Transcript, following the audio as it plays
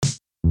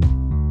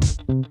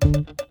Hi mga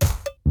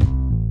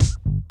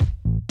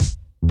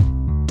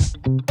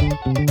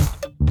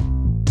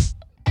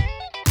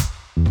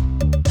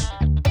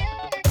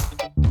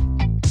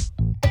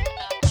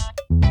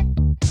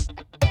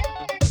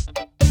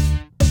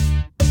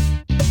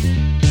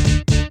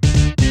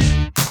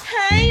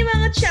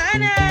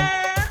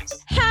Chanaks!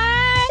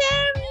 Hi!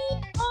 Sammy!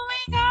 Oh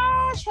my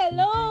gosh!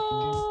 Hello!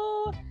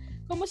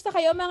 Kumusta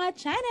kayo mga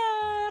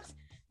Chanaks?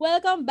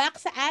 Welcome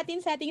back sa ating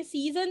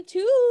Season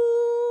 2!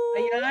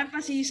 Ayan, pa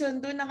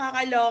season 2,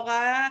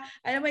 nakakaloka.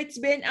 Alam mo, it's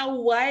been a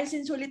while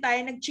since huli tayo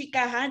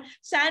nagchikahan.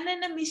 Sana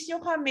na-miss nyo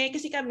kami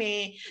kasi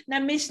kami,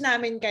 na-miss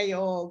namin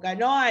kayo.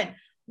 Ganon.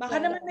 Baka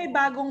naman may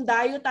bagong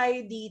dayo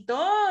tayo dito.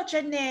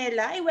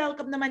 Chanela,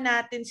 i-welcome naman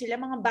natin sila,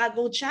 mga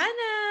bagong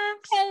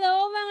Chanaks.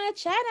 Hello mga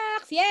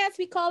Chanaks! Yes,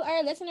 we call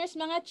our listeners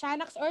mga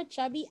Chanaks or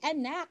Chubby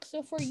Anak.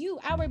 So for you,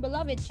 our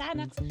beloved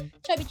Chanaks,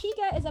 Chubby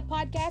Chica is a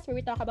podcast where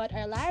we talk about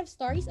our lives,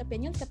 stories,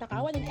 opinions,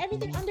 katakawan, and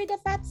everything under the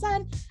fat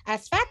sun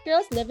as fat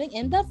girls living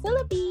in the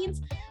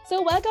Philippines.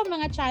 So welcome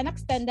mga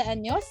Chanaks,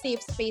 tandaan nyo,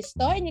 safe space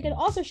to, and you can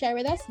also share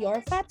with us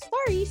your fat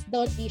stories.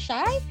 Don't be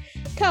shy.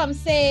 Come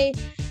say,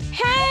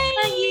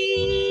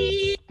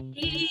 Hey!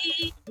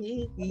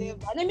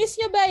 Diba? Na-miss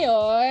nyo ba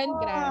yun?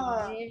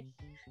 Grabe.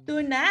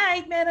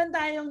 Tonight, meron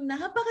tayong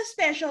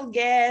napaka-special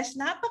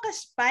guest,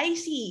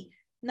 napaka-spicy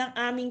ng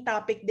aming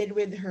topic din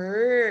with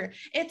her.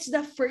 It's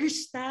the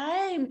first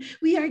time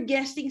we are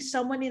guesting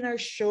someone in our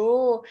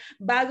show.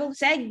 Bagong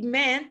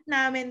segment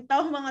namin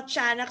to, mga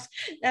Chanaks,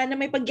 na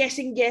may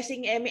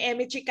pag-guessing-guessing,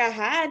 eme-eme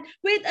chikahan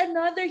with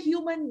another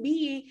human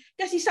being.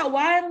 Kasi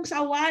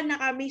sawang-sawa na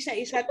kami sa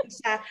isa't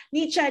isa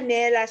ni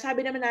Chanela.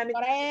 Sabi naman namin,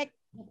 Correct.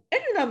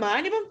 ano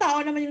naman, ibang tao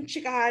naman yung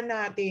chikahan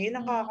natin.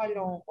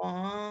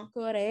 Nakakaloka.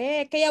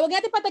 Correct. Kaya wag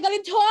natin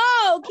patagalin to.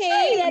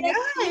 Okay? Ay, Let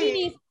us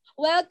please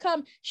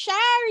welcome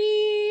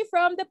Shari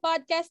from the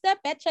podcast The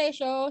Petchay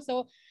Show.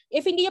 So,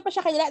 if hindi niyo pa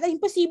siya kilala,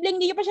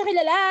 imposibleng hindi niyo pa siya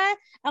kilala.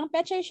 Ang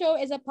Petchay Show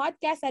is a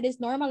podcast that is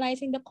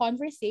normalizing the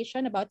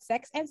conversation about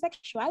sex and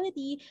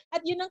sexuality.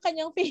 At yun ang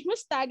kanyang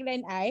famous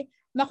tagline ay,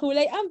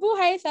 makulay ang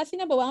buhay sa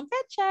sinabawang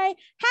Petchay.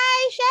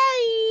 Hi,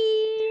 Shari!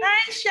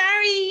 Hi,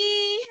 Shari!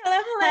 Hello,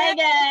 hello! Hi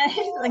guys!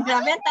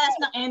 Grabe ang taas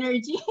ng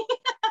energy.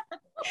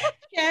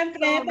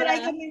 Siyempre,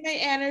 parang kami may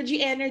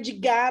energy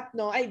gap,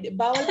 no? Ay,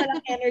 bawal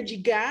palang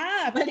energy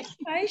gap.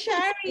 Hi,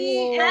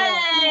 Shari!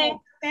 Hi!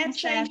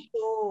 Petchay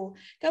Show.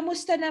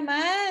 Kamusta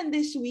naman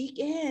this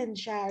weekend,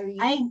 Shari?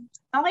 Ay,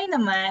 okay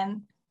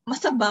naman.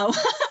 Masabaw.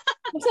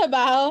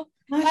 Masabaw?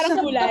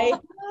 Parang gulay.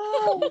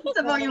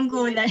 Masabaw yung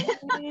gulay.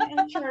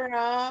 Ang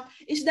sarap.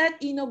 Is that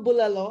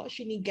bulalo,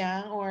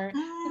 sinigang, or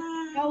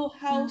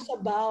how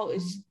sabaw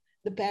is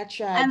the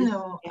petchay?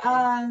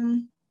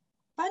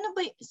 Paano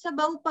ba,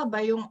 sabaw pa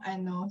ba yung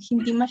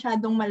hindi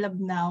masyadong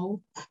malabnaw,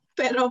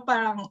 pero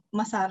parang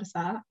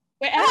masarsa?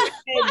 Pwede.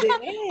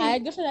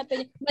 Ay, gusto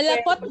natin.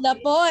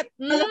 Malapot-lapot.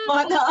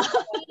 Malapot.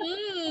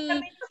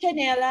 Kami sa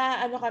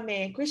Chanela,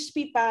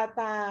 crispy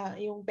pata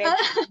yung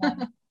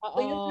petchay.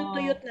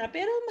 Tuyot na,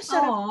 pero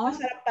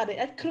masarap pa rin.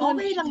 At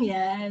crunchy. Okay lang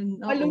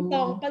yan.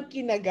 Malutong pag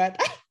kinagat.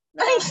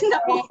 Ay,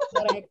 naku.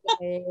 Correct.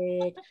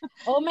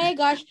 Oh my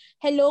gosh.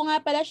 Hello nga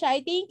pala siya.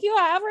 Thank you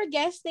for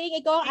guesting.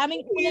 Ikaw ang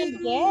aming unang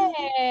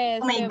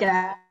guest. Oh my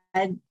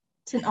God.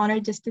 It's an honor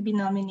just to be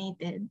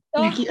nominated.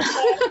 Thank you.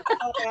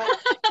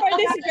 For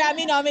this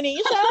Grammy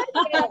nomination.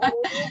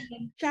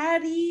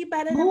 Shari,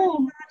 para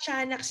naman mga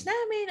Chanaks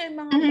namin ay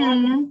mga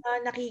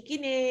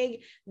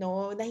nakikinig,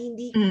 no, na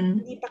hindi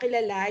pa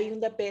kilala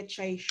yung The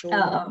Petchay Show.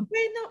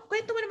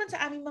 Kwento mo naman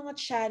sa aming mga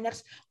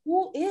Chanaks,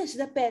 who is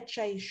The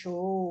Petchay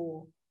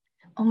Show?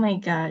 Oh my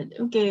God.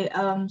 Okay,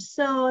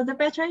 so The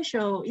Petchay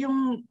Show,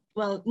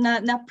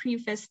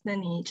 na-preface na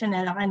ni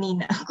Chanela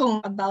kanina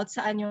kung about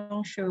saan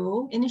yung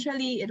show.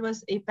 Initially, it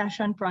was a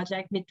passion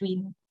project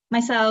between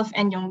myself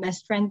and yung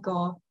best friend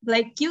ko.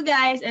 Like you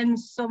guys and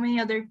so many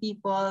other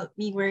people,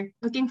 we were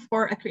looking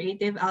for a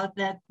creative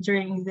outlet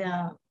during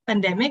the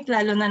pandemic,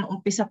 lalo na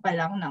nung umpisa pa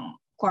lang ng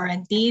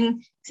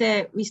quarantine.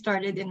 Kasi we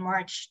started in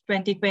March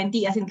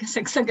 2020 as in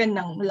kasagsagan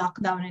ng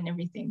lockdown and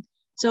everything.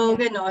 So,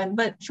 ganon.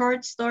 But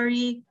short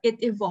story,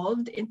 it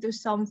evolved into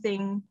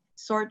something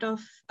sort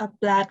of a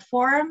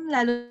platform,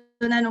 lalo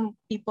na nung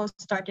people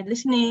started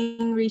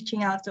listening,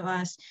 reaching out to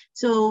us.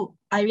 So,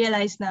 I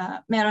realized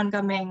na meron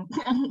kaming,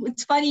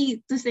 it's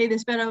funny to say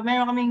this, pero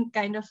meron kaming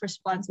kind of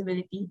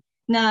responsibility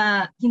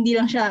na hindi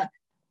lang siya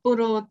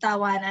puro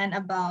tawanan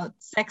about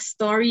sex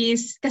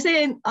stories.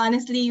 Kasi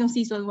honestly, yung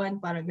season 1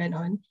 parang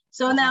ganon.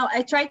 So now,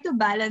 I try to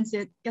balance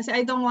it kasi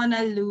I don't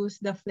wanna lose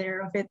the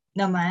flair of it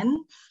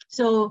naman.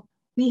 So,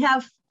 we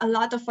have a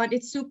lot of fun.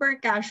 It's super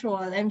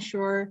casual, I'm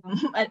sure.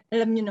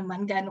 Alam niyo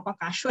naman gaano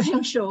ka-casual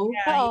yung show.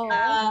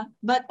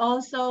 But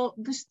also,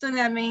 gusto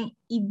namin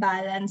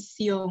i-balance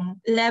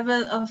yung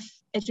level of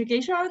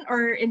education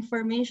or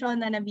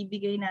information na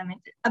nabibigay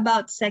namin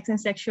about sex and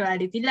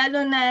sexuality.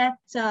 Lalo na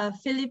sa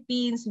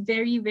Philippines,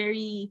 very,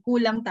 very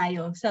kulang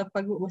tayo sa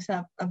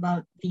pag-uusap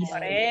about these.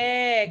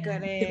 Correct.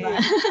 Diba?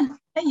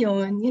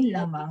 Ayun, yun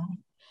lamang.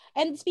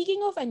 And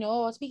speaking of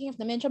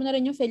na-mention mo na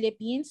rin yung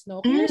Philippines,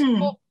 no? Curious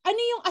ko, ano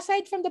yung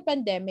aside from the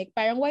pandemic,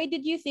 parang why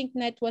did you think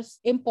na it was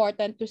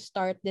important to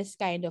start this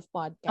kind of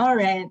podcast?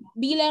 Alright.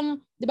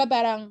 Bilang, di ba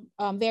parang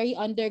very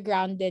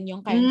underground din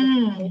yung kinds of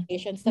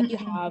conversations that you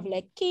have,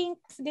 like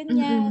kinks,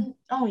 ganyan.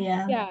 Oh,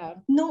 yeah.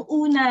 Yeah. Nung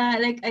una,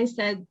 like I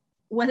said,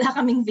 wala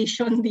kaming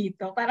vision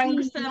dito. Parang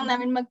gusto lang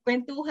namin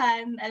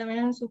magkwentuhan. Alam mo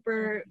yun,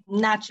 super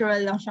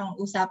natural lang siyang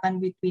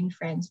usapan between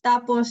friends.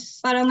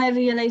 Tapos, parang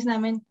na-realize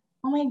namin,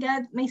 oh my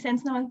God, may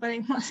sense naman pala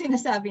yung mga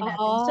sinasabi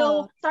natin.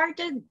 So,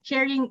 started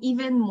sharing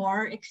even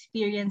more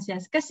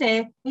experiences.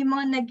 Kasi, may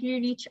mga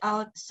nag-reach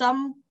out.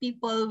 Some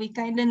people we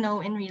kind of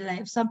know in real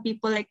life. Some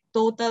people like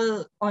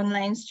total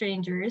online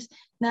strangers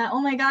na,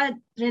 oh my God,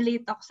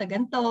 relate ako sa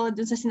ganito,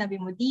 dun sa sinabi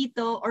mo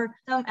dito. Or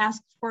some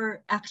ask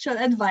for actual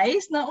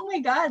advice na, oh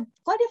my God,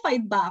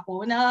 qualified ba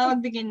ako na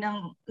magbigay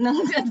ng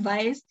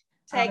advice?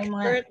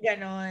 Expert,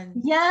 ganon.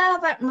 Yeah,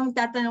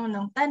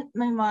 magtatanong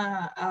may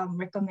mga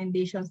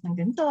recommendations ng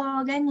ganito,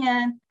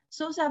 ganyan.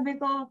 So sabi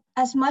ko,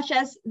 as much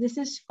as this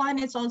is fun,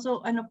 it's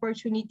also an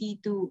opportunity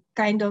to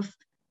kind of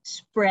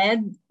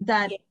spread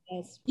that,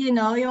 you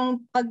know,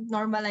 yung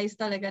pag-normalize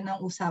talaga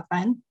ng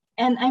usapan.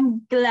 And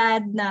I'm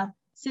glad na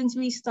since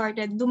we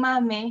started,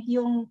 dumami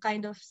yung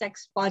kind of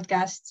sex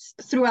podcasts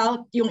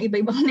throughout yung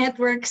iba-ibang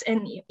networks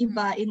and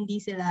iba,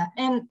 hindi sila.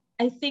 And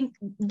I think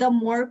the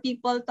more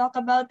people talk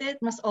about it,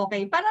 mas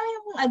okay. Parang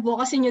yung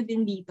advocacy nyo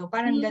din dito,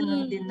 parang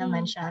ganun din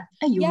naman siya.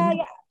 Ayun.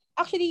 Yeah.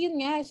 Actually,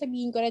 yun nga,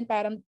 sabihin ko rin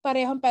parang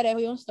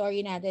parehong-pareho yung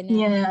story natin.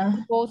 We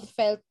both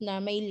felt na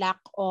may lack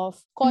of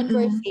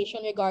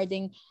conversation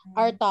regarding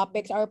our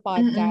topics, our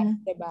podcast,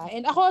 diba?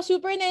 And ako,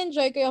 super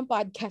na-enjoy ko yung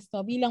podcast,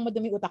 no? Bilang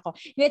madumi utak ko.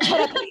 Hindi,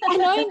 charot.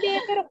 Hindi,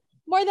 pero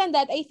more than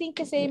that, I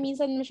think kasi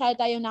minsan masyado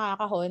tayong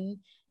nakakahon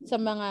sa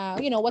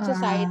mga, you know, what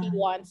society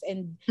wants,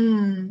 and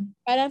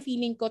parang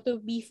feeling ko to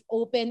be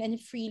open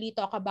and freely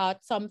talk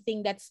about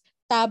something that's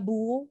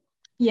taboo,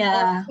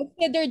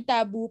 considered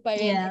taboo pa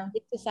rin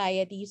in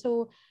society.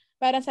 So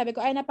parang sabi ko,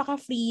 ay,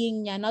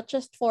 napaka-freeing niya, not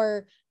just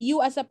for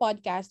you as a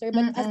podcaster,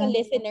 but as a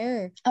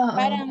listener.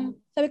 Parang,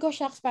 sabi ko,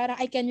 shucks, parang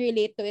I can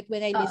relate to it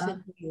when I listen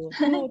to you.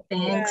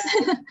 Thanks.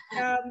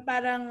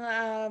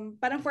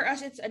 Parang for us,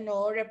 it's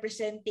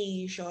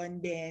representation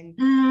din.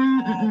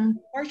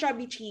 For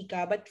Chubby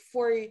Chika, but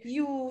for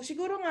you,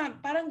 siguro nga,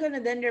 parang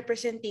gano'n din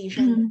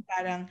representation.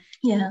 Parang,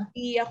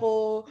 hindi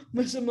ako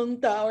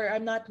masamang tao, or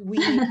I'm not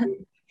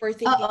weird for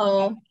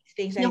thinking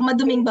things like yung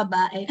maduming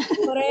babae.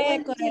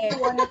 Correct.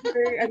 One of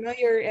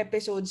your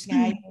episodes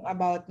nga, yung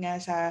about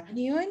nga sa,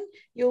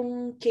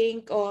 yung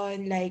kink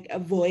on like a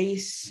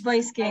voice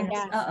kinks.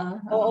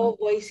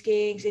 Voice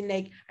kinks, and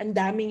like, ang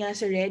dami nga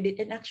sa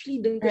Reddit, and actually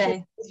doon ko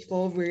siya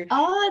discover.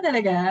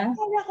 Talaga?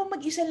 Kaya ako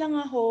mag-isa lang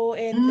ako,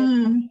 and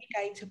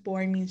kahit sa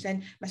porn, minsan,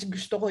 mas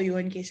gusto ko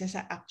yun kaysa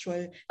sa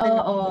actual.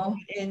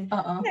 And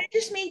it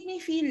just made me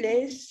feel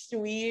less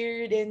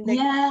weird, and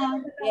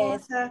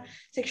like, sa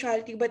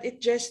sexuality, but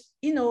it just,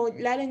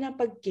 lalo na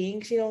pag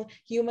kinks,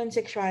 human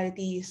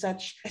sexuality is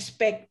such a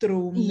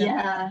spectrum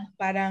na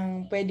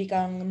parang pwede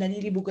kang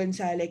nalilibugan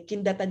sa like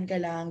kindatan ka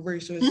lang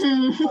versus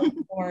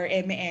or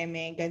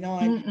eme-eme,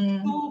 ganon.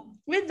 So,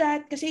 with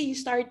that, kasi you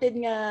started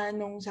nga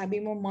nung sabi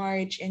mo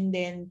March, and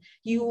then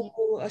you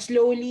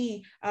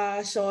slowly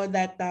saw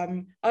that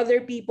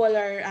other people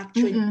are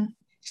actually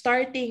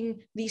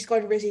starting these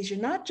conversations,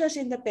 not just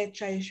in the Pet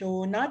Chai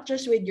Show, not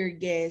just with your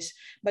guests,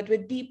 but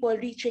with people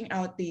reaching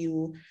out to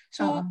you.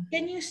 So,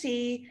 can you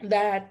say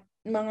that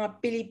mga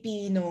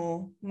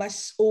Pilipino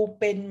mas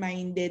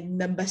open-minded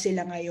na ba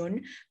sila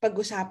ngayon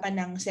pag-usapan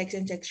ng sex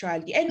and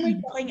sexuality? And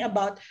we're talking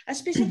about a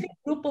specific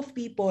group of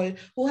people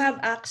who have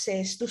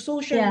access to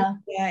social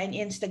media and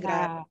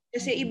Instagram.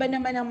 Kasi iba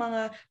naman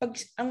ang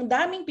ang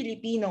daming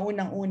Pilipino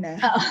unang-una.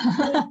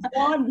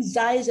 On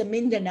Zaiza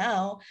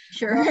Mindanao.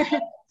 Sure.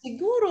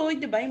 Siguro,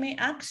 di ba, may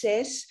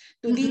access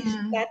to these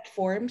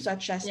platforms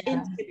such as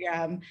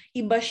Instagram.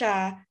 Iba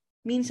siya,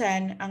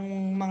 minsan, ang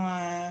mga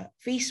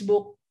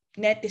Facebook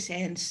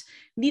netizens,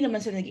 hindi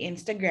naman sila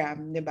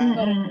nag-Instagram, di ba?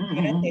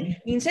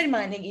 Minsan,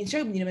 mga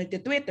nag-Instagram, hindi naman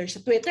nag-Twitter.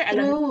 Sa Twitter,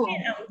 alam mo,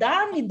 ang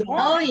dami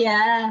doon.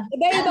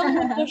 Iba-ibang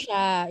mundo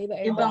siya.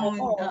 Iba-ibang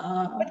mundo.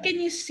 What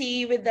can you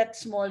see with that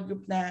small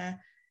group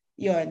na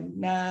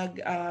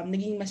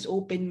naging mas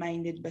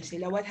open-minded ba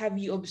sila? What have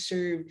you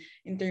observed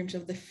in terms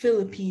of the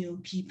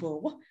Filipino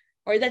people?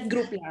 Or that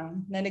group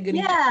lang na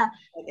nag-reach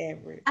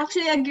whatever?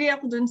 Actually, agree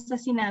ako dun sa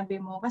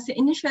sinabi mo. Kasi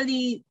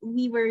initially,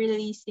 we were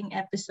releasing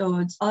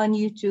episodes on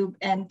YouTube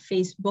and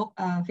Facebook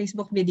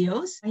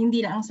videos.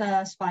 Hindi lang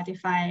sa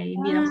Spotify,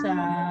 hindi lang sa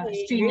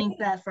streaming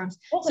platforms.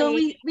 So,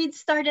 we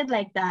started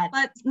like that.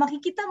 But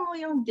makikita mo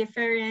yung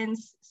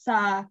difference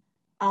sa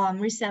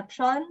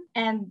reception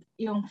and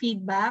yung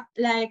feedback,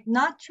 like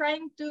not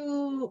trying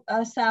to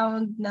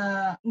sound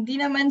na hindi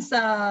naman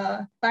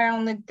sa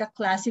parang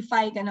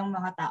nagka-classify ka ng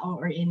mga tao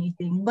or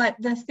anything, but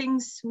the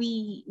things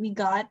we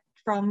got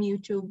from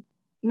YouTube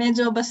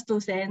medyo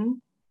bastusin,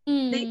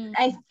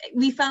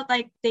 We felt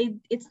like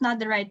it's not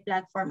the right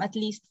platform, at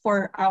least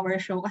for our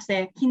show,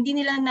 kasi hindi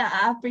nila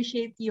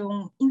na-appreciate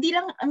yung, hindi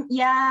lang,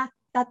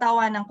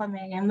 tatawanan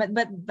kami,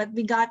 but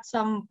we got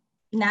some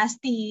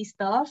nasty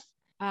stuff.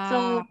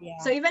 So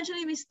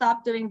eventually we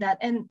stopped doing that,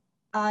 and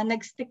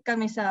nag-stick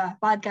kami sa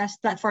podcast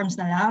platforms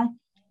na lang.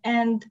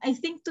 And I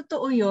think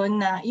totoo yun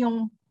na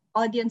yung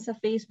audience sa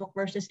Facebook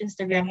versus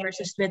Instagram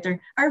versus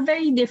Twitter are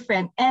very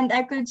different. And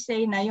I could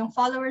say na yung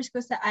followers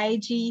ko sa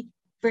IG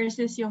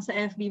versus yung sa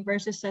FB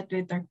versus sa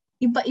Twitter,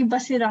 iba-iba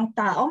silang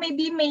tao.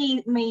 Maybe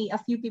may a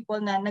few people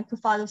na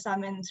nagpo-follow sa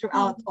amin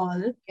throughout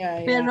all.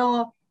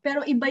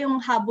 Pero iba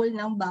yung habol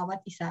ng bawat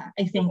isa,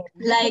 I think.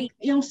 Like,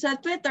 yung sa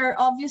Twitter,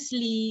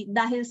 obviously,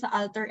 dahil sa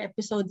alter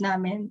episode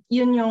namin,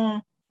 yun yung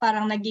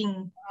parang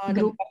naging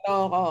group.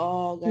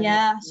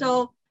 Yeah,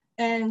 so,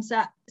 and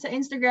sa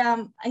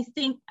Instagram, I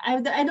think, I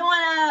don't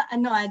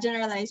wanna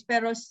generalize,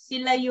 pero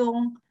sila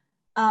yung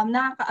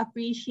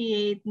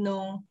nakaka-appreciate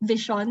nung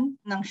vision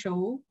ng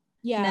show.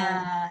 Yeah. Na,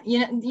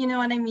 you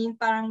know what I mean?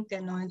 Parang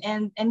ganun.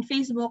 And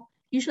Facebook,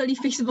 usually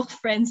Facebook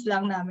friends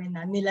lang namin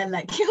na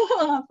nila-like yung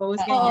mga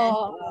posts.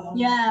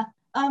 Yeah.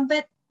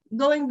 But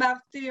going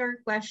back to your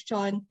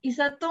question,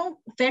 isa tong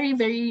very,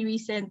 very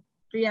recent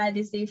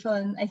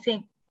realization, I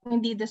think,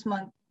 hindi this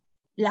month,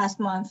 last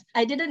month.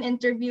 I did an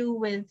interview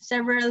with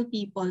several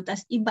people,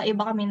 tas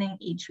iba-iba kami ng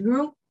age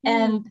group.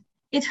 And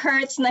it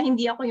hurts na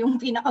hindi ako yung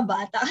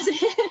pinakabata kasi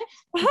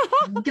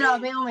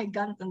grabe, oh my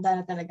God, tanda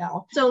na talaga ako.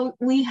 So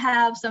we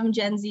have some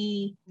Gen Z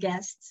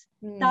guests.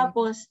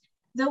 Tapos,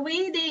 the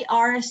way they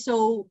are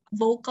so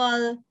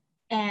vocal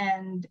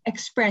and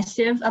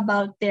expressive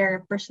about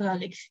their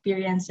personal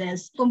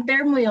experiences,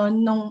 compare mo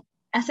yon nung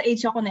asa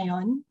age ako na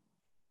yon,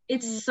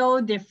 it's so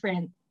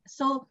different.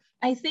 So,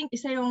 I think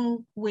isa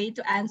yung way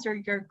to answer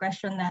your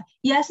question na,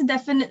 yes,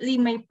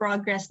 definitely may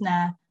progress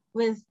na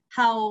with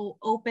how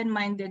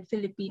open-minded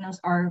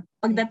Filipinos are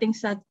pagdating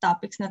sa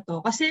topics na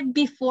to. Kasi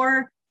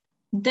before,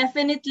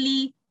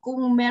 definitely,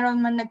 kung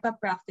meron man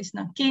nagpa-practice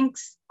ng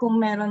kinks,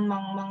 kung meron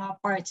mang mga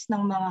parts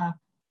ng mga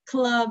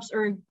clubs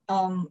or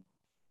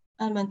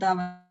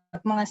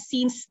mga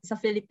scenes sa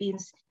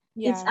Philippines,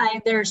 it's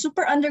either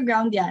super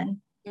underground yan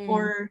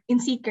or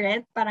in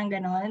secret, parang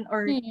ganon,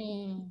 or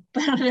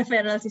parang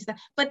referral system.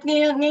 But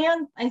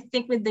ngayon, I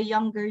think with the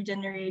younger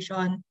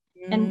generation,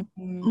 and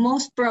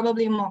most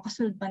probably mga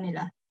kasunod pa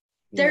nila,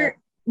 they're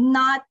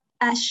not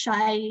as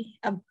shy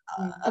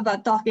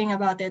about talking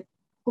about it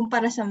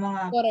kumpara sa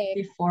mga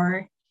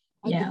before.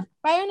 Yeah.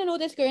 Parang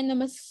na-notice ko rin na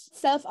mas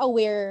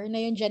self-aware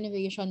na yung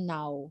generation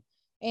now.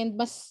 And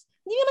mas,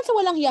 hindi naman sa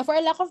walang hiya, for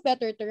a lack of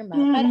better term,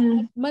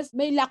 parang mas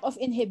may lack of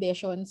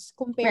inhibitions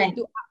compared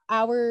to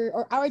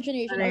our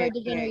generation or the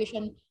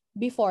generation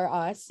before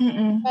us.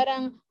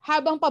 Parang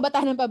habang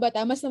pabata ng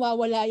pabata, mas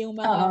nawawala yung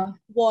mga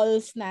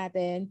walls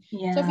natin.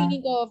 Yeah. So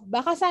feeling ko,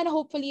 baka sana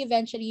hopefully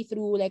eventually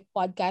through like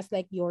podcasts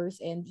like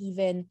yours and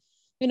even,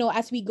 you know,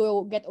 as we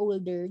get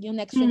older, yung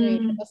next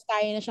generation, mas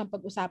kaya na siyang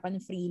pag-usapan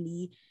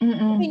freely.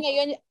 Kasi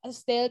ngayon,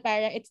 still,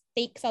 parang it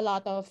takes a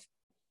lot of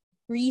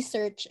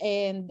research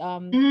and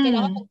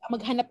kailangan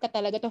maghanap ka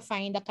talaga to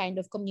find a kind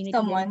of community.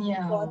 Someone,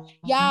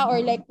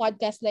 or like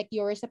podcast like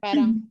yours,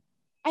 parang,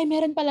 ay,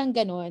 meron palang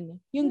ganun.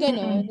 Yung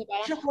ganun.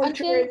 Siya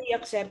culturally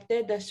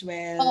accepted as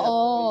well. Oo.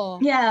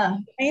 Yeah.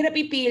 Mahirap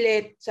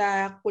ipilit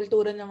sa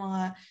kultura ng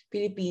mga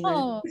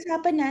Pilipino.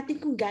 Usapan natin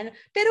kung gano'n.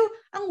 Pero,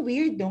 ang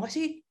weird, no?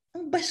 Kasi,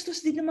 ang bastos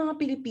din ng mga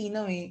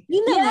Pilipino, eh.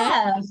 Yun na nga.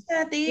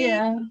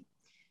 Yeah.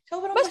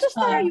 Sobrang bastos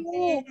tayo.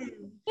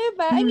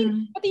 Diba? I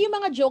mean, pati yung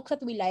mga jokes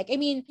that we like. I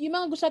mean, yung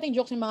mga gusto nating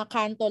jokes, yung mga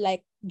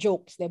kanto-like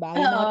jokes, diba?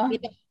 Yung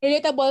mga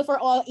relatable for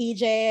all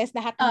ages,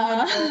 lahat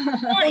ng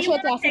social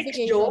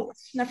classification.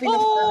 Jokes na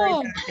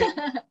pinag-cover natin.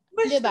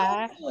 Diba?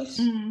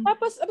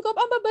 Tapos, ang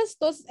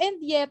babastos,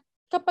 and yet,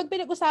 kapag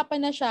pinag-usapan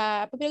na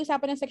siya, pag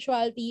pinag-usapan ng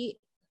sexuality,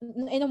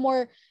 in a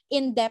more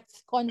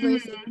in-depth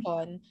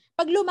conversation,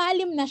 pag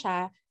lumalim na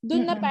siya,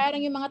 doon na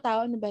parang yung mga tao,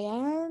 ano ba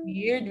yan?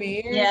 Weird.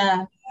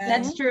 Yeah,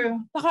 that's true.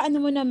 Baka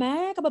ano mo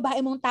naman, kababae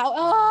mong tao.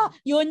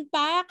 Yun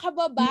pa,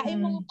 kababae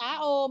mong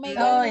tao. May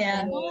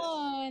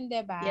gano'n,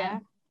 diba? Yeah.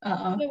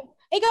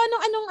 Ikaw,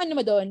 anong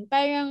mo doon?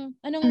 Parang,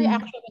 anong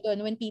reaction mo doon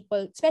when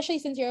people, especially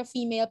since you're a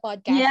female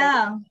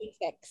podcaster,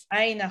 sex?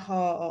 Ay, nako,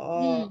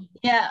 oo.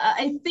 Yeah,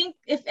 I think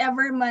if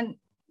ever man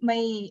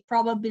may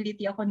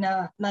probability ako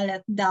na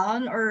ma-let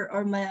down or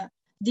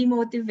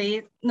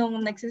ma-demotivate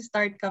nung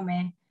nagsistart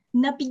kami,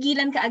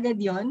 napigilan ka agad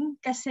yon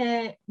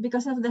kasi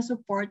because of the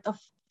support of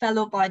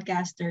fellow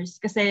podcasters.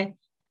 Kasi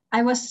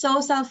I was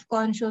so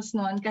self-conscious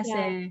noon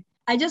kasi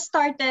I just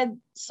started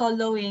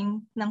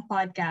soloing ng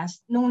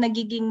podcast nung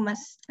nagiging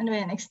mas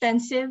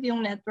extensive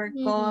yung network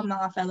ko,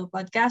 mga fellow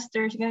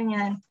podcasters,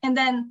 ganyan. And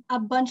then a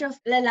bunch of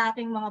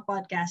lalaking mga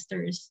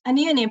podcasters.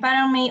 Ano yun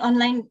parang may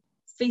online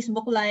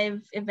Facebook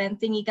Live event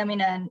thingy kami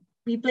na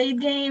we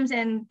played games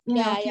and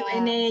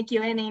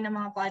Q&A ng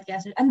mga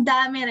podcasters. Ang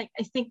dami, like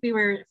I think we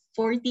were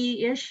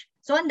 40-ish.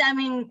 So ang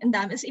dami.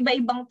 It's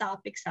iba-ibang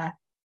topics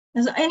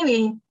So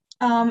anyway,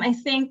 I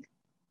think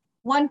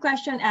one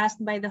question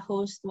asked by the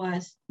host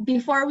was,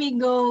 before we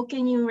go,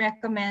 can you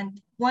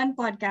recommend one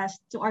podcast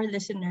to our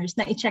listeners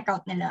na i-check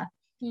out nila?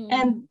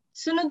 And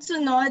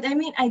sunod-sunod, I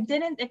mean, I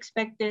didn't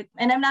expect it.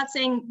 And I'm not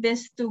saying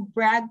this to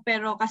brag,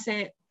 pero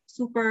kasi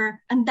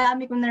super, ang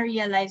dami ko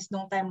na-realize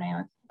nung time na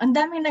yun. Ang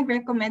dami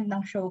nag-recommend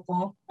ng show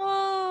ko.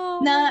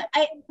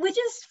 Which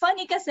is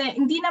funny kasi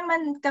hindi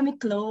naman kami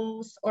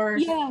close or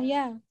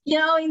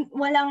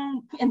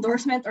walang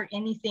endorsement or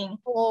anything.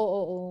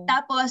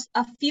 Tapos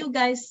a few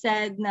guys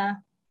said na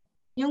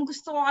yung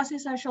gusto ko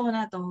kasi sa show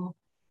na to,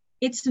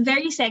 it's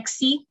very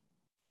sexy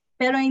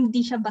pero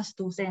hindi siya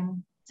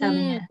bastusin,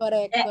 sabi niya.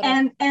 Correct.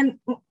 And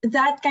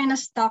that kind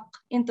of stuck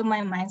into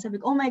my mind. Sabi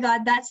ko, oh my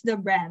God, that's the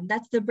brand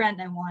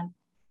I want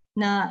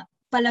na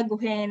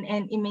palaguhin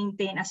and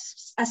i-maintain as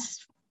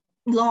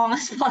long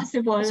as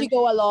possible. As you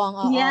go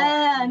along.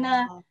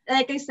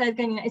 Like I said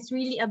kanina, it's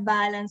really a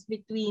balance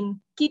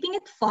between keeping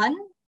it fun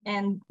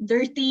and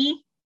dirty,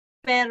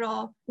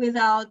 pero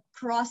without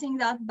crossing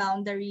that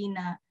boundary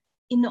na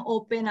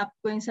ino-open up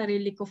ko yung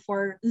sarili ko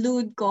for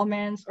lewd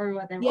comments or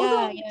whatever.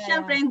 Although,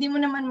 syempre, hindi mo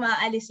naman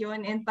maaalis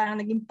yun and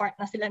parang naging part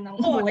na sila ng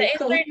buhay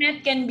ko. The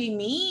internet can be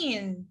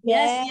mean.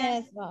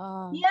 Yes.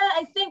 Yeah,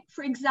 I think,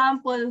 for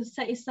example,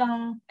 sa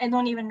isang, I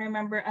don't even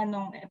remember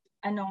anong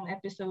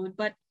episode,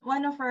 but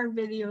one of our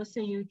videos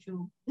sa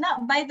YouTube,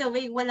 by the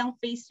way, walang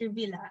face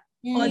reveal,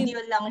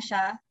 audio lang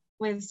siya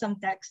with some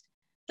text.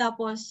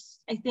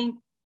 Tapos, I think,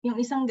 yung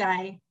isang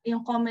guy,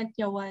 yung comment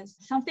niya was,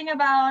 something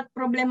about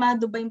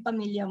problemado ba yung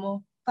pamilya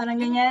mo?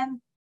 Parang ganyan.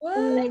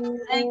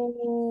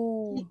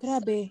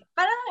 Grabe.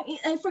 Parang,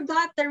 I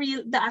forgot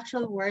the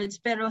actual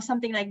words, pero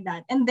something like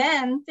that. And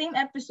then, same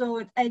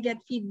episode, I get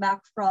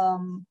feedback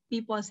from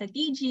people sa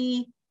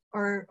TG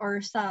or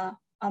sa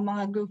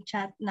mga group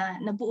chat na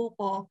nabuo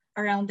ko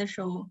around the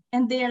show.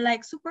 And they're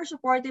like super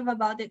supportive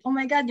about it. Oh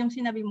my God, yung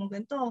sinabi mong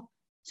ganito.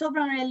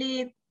 Sobrang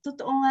relate.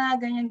 Totoo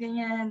nga,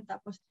 ganyan-ganyan.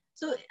 Tapos,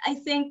 so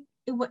I think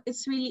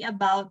it's really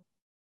about,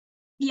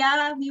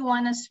 we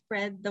want to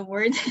spread the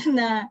word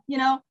na,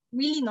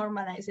 really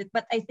normalize it.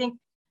 But I think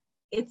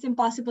it's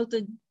impossible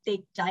to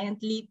take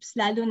giant leaps,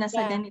 lalo na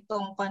sa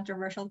ganitong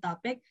controversial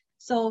topic.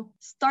 So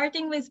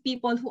starting with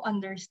people who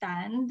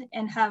understand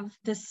and have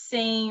the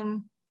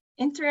same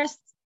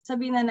interests,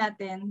 sabihin na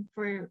natin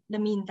for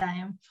the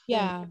meantime.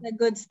 It's a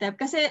good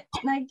step. Kasi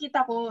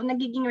nakikita ko,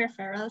 nagiging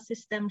referral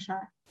system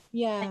siya.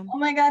 Like,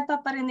 oh my God,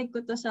 paparinig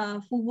ko to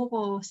sa fubo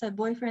ko, sa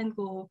boyfriend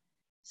ko,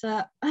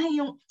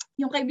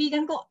 yung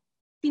kaibigan ko,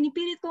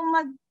 pinipilit kong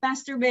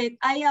mag-masturbate,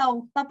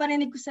 ayaw,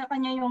 paparinig ko sa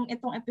kanya yung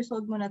itong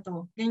episode mo na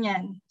to.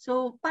 Ganyan.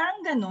 So,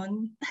 parang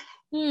ganun.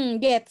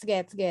 Gets.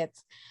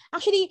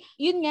 Actually,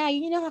 yun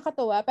yung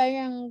nakakatawa.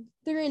 Parang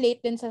to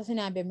relate din sa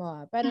sinabi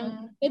mo.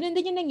 Parang, ganun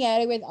din yung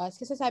nangyari with us.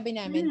 Kasi sabi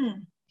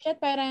namin,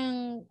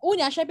 parang,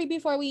 syempre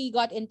before we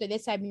got into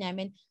this, sabi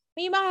namin,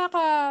 may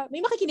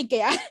makikinig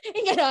kaya?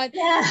 Yung ganon.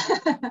 Yeah.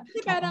 Kasi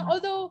parang,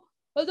 although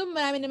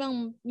marami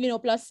namang,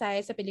 plus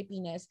size sa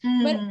Pilipinas,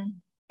 but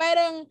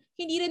parang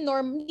hindi rin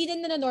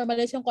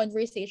na-normalize yung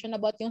conversation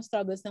about yung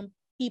struggles ng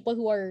people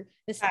who are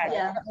the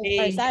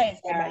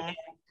size, diba?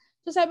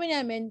 So sabi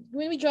namin,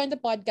 when we joined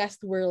the podcast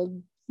world,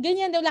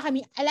 ganyan daw wala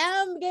kami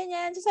alam,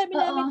 ganyan. So sabi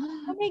namin,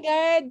 oh my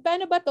God,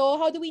 paano ba to?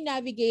 How do we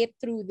navigate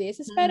through this?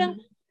 So parang,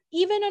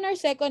 even on our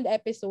second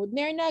episode,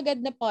 meron na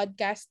agad na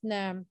podcast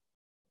na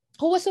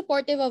who was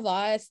supportive of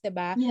us,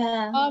 diba?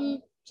 Yeah.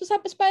 So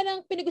tapos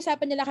parang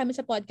pinag-usapan nila kami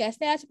sa podcast.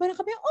 Kaya so parang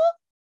kami, oh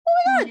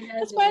my God.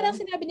 Tapos parang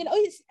sinabi nila,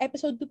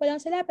 episode 2 pa lang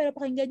sila, pero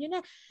pakinggan nyo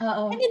na.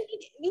 And then,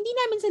 hindi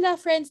namin sila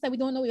friends na we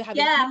don't know. We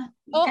haven't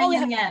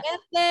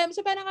met them.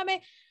 So parang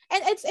kami,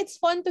 and it's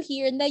fun to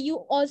hear na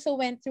you also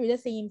went through the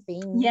same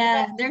thing.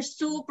 Yeah, they're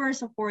super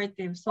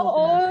supportive.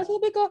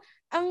 Sabi ko,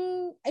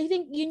 I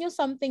think yun yung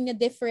something na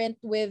different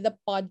with the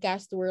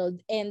podcast world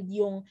and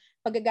yung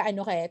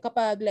pagkagaano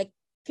kapag like,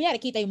 kaya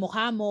kita yung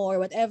mukha mo or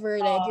whatever,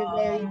 like you're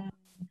very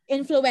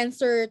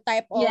influencer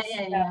type of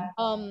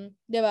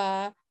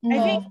diba? I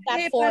think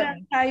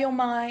parang tayong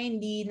mga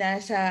hindi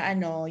nasa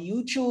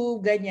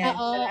YouTube ganyan.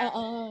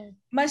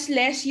 Mas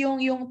less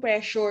yung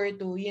pressure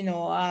to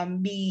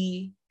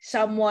be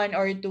someone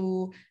or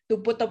to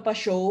put up a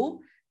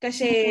show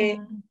kasi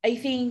I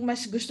think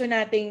mas gusto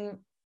nating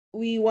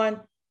we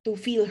want to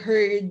feel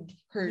heard.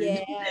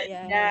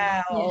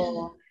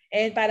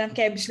 And parang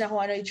kebs na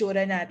kung ano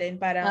itsura natin.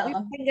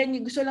 Parang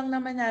gusto lang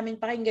naman namin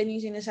pakinggan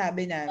yung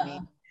sinasabi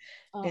namin.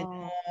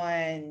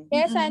 Ganon.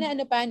 Kaya sana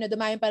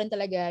dumami pa rin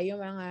talaga yung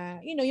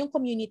mga, yung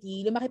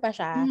community, lumaki pa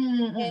siya.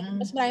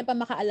 And mas marami pa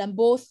makaalam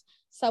both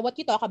sa what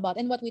you talk about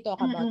and what we talk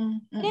about.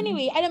 But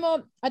anyway, alam mo,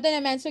 ito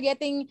naman, so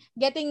getting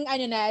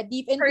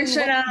deep into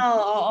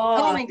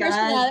personal.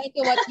 Personal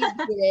into what you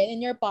do in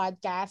your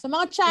podcast. So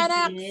mga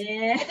Chanaks,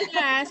 ito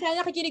na,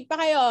 sana nakikinig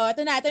pa kayo.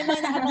 Ito yung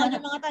mga nakabangan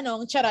yung mga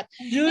tanong. Charot.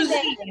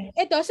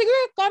 Ito,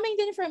 siguro coming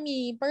din from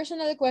me,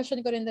 personal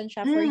question ko rin din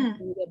siya for you,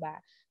 diba?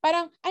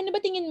 Parang, ano ba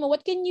tingin mo,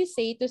 what can you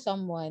say to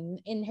someone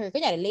in her,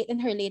 kunyari, in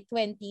her late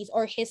 20s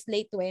or his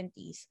late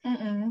 20s,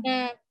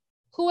 na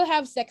who will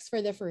have sex for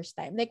the first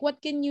time? Like,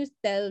 what can you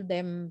tell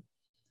them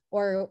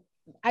or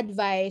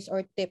advice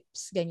or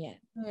tips, ganyan?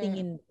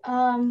 Tingin.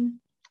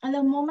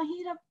 Alam mo,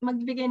 mahirap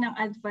magbigay ng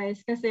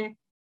advice kasi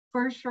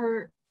for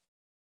sure,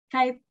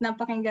 kahit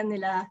napakinggan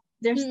nila,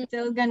 they're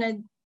still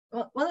gonna,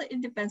 well,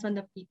 it depends on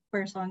the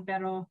person,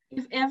 pero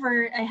if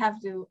ever I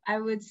have to, I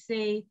would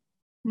say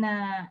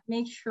na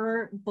make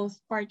sure both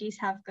parties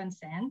have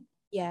consent.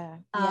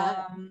 Yeah.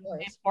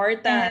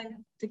 Important.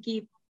 And to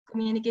keep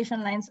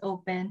communication lines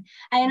open.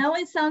 I know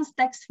it sounds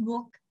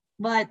textbook,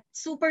 but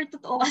super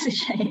totoo kasi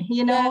siya eh.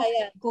 You know,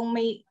 kung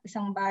may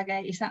isang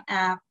bagay, isang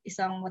act,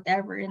 isang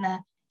whatever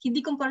na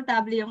hindi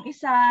komportable yung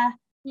isa,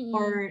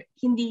 or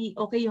hindi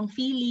okay yung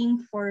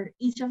feeling for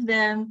each of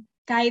them,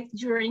 kahit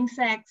during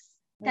sex,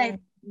 kahit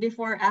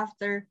before,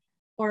 after,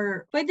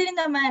 or pwede rin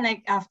naman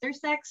like after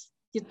sex,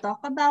 you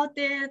talk about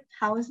it,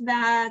 how's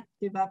that,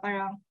 diba?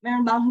 Parang,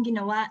 meron ba akong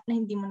ginawa na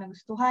hindi mo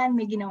nagustuhan?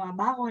 May ginawa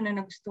ba ako na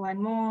nagustuhan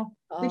mo?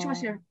 Which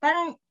was your,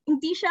 parang,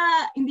 hindi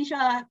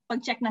siya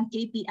pag-check ng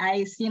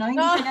KPIs, you know?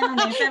 Hindi siya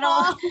ganun eh. Pero,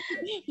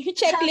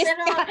 checklist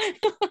ka.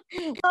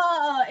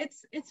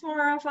 it's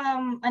more of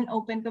an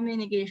open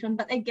communication.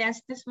 But I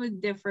guess this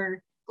would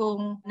differ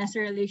kung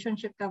nasa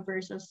relationship ka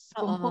versus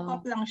kung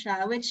hookup lang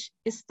siya, which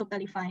is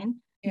totally fine.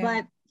 Yeah.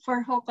 But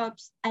for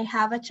hookups, I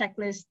have a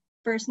checklist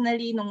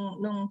personally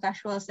nung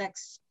casual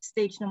sex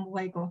stage ng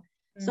buhay ko.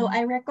 So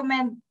I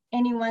recommend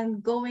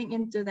anyone going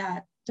into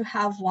that to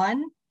have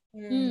one.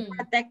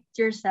 Protect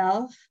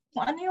yourself.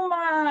 Kung ano yung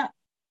mga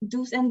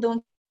do's and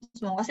don'ts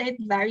mo, kasi it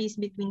varies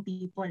between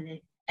people eh.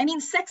 I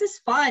mean, sex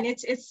is fun.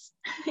 It's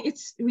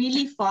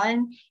really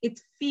fun. It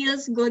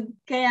feels good.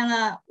 Kaya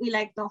nga, we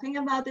like talking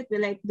about it.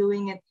 We like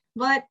doing it.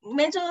 But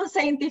medyo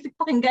scientific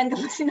pakinggan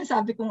kapag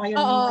sinasabi ko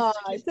ngayon.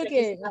 It's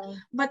okay.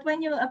 But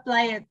when you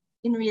apply it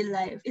in real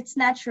life, it's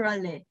natural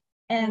eh.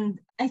 And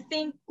I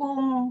think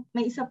kung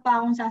may isa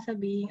pa akong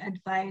sasabihin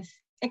advice,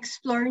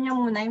 explore niya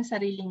muna yung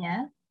sarili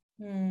niya.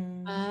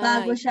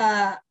 Bago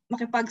siya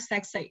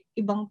makipag-sex sa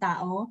ibang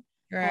tao.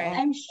 Right.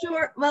 I'm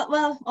sure,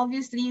 well,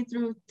 obviously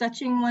through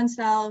touching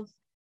oneself,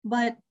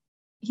 but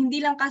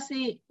hindi lang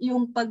kasi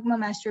yung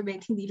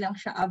pagmamasturbate, hindi lang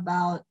siya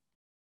about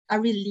a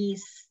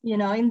release,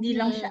 you know, hindi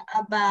lang siya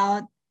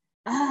about,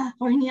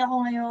 horny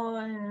ako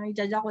ngayon,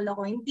 i-judge ako.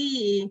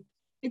 Hindi.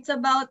 It's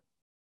about,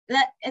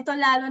 ito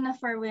lalo na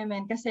for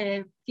women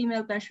kasi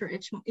female pleasure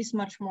is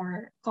much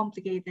more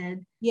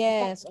complicated.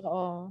 Yes,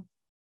 oo.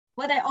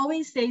 What I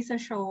always say sa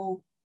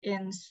show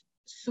in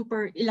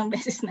super ilang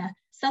beses na,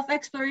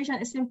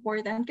 self-exploration is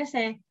important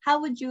kasi how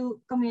would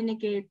you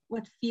communicate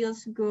what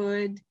feels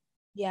good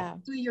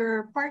to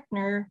your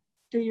partner,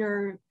 to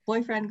your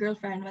boyfriend,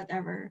 girlfriend,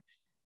 whatever,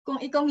 kung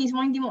ikaw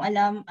mismo hindi mo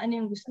alam ano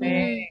yung gusto mo.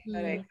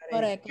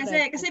 Correct.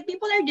 Kasi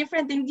people are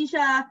different. Hindi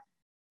siya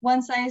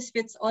one size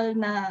fits all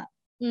na,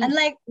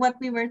 unlike what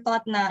we were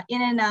taught na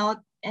in and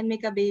out and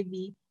make a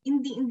baby,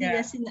 hindi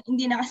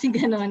na kasi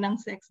gano'n ang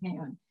sex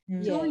ngayon.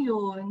 So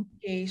yun.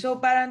 Okay,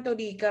 so parang to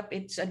recap,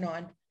 it's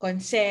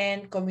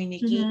consent,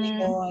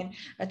 communication,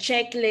 a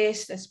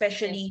checklist,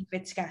 especially if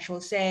it's casual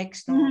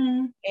sex,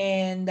 no?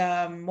 And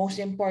most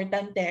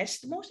important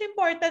test. You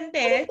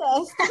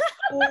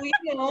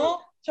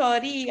know,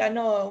 sorry,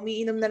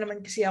 umiinom na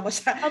naman kasi ako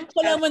sa...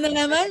 Ampula mo na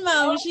naman,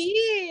 Mamshi!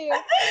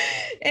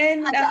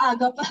 And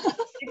aga pa.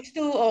 It's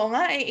to,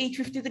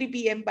 8:53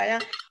 p.m. pa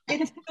lang.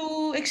 It's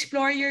to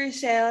explore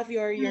yourself,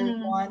 your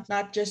wants,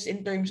 not just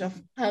in terms of,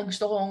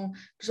 gusto kong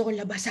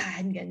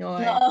labasan,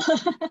 gano'n.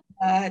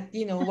 But,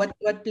 you know, what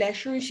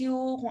pleasures you,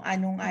 kung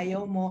anong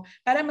ayaw mo,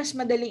 para mas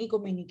madaling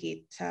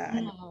i-communicate sa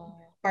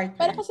partner.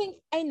 Para kasi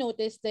I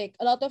noticed like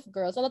a lot of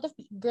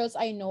girls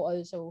I know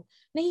also,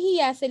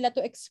 nahihiya sila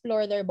to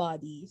explore their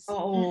bodies.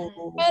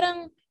 Oo.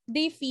 Parang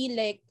they feel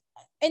like,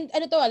 and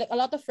like a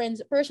lot of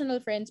friends,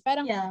 personal friends,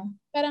 parang ako,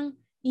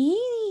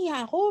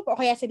 o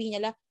kaya sabihin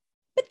nila,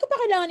 ba't ko pa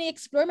kailangan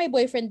i-explore? May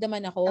boyfriend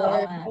naman ako,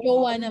 or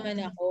jowa naman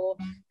ako.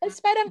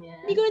 Tapos parang,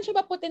 hindi ko rin siya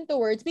ma-put into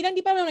words. Bilang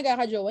di pa naman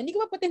nagkaka-jowa, hindi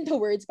ko ma-put into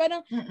words.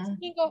 Parang,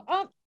 sabihin ko,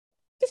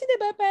 kasi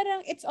diba, parang,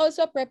 it's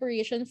also a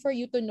preparation for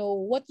you to know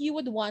what you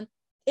would want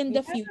in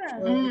the future.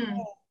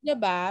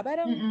 Diba?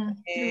 Parang,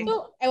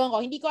 so, ewan ko,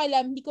 hindi ko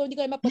alam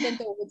ma-put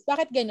into words.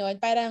 Bakit ganon?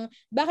 Parang,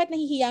 bakit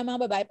nahihiya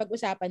mga babae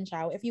pag-usapan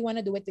siya if you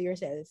wanna do it to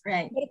yourself?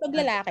 Right. Pero pag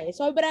lalaki,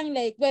 sobrang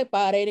like,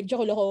 pare,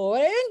 nag-joke ako.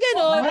 Ayun,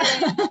 ganon.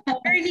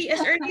 As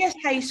early as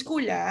high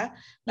school,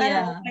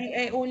 parang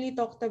I only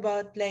talked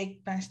about like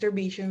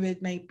masturbation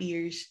with my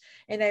peers.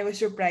 And I was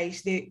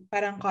surprised.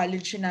 Parang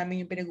college na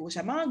namin yung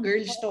pinag-uusap. Mga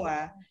girls to,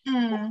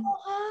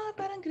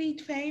 parang grade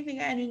 5,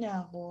 ano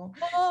na ako.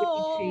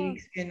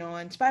 Grade 6,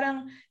 gano'n.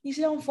 Parang, hindi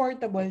sila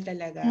comfortable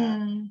talaga.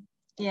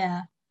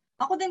 Yeah.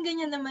 Ako din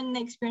ganyan naman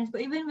na experience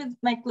ko, even with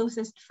my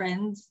closest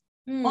friends.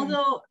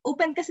 Although,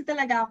 open kasi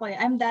talaga ako eh.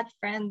 I'm that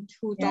friend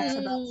who talks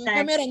about sex.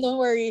 Kami rin,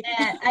 don't worry.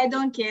 And I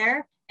don't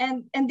care.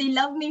 And they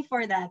love me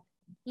for that.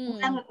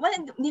 Well,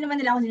 hindi naman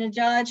nila ako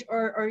sinajudge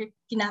or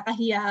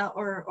kinakahiya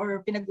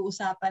or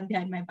pinag-uusapan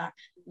behind my back.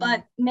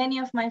 But many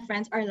of my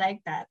friends are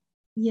like that.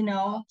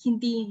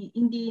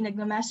 hindi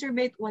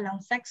nagma-masturbate, walang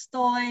sex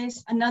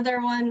toys.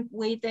 Another one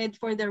waited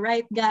for the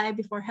right guy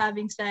before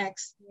having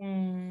sex.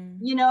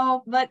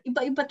 But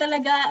iba-iba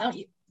talaga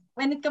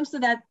when it comes to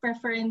that,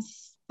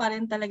 preference pa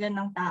rin talaga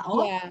ng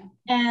tao.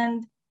 Yeah.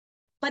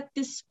 But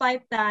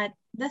despite that,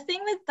 the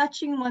thing with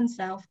touching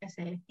oneself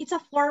kasi, it's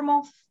a form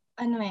of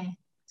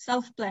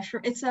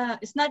self-pleasure. It's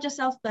not just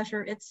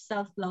self-pleasure, it's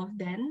self-love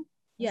then.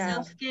 Yeah.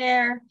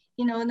 Self-care,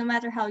 no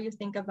matter how you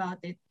think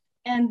about it.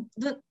 And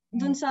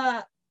dun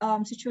sa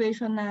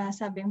situation na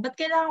sabing, ba't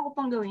kailangan ko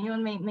pang gawin yun?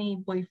 May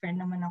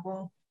boyfriend naman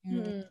ako.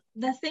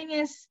 The thing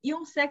is,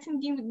 yung sex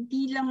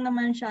hindi lang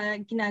naman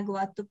siya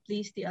ginagawa to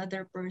please the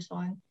other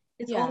person.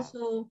 It's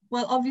also,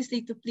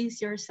 obviously to please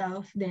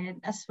yourself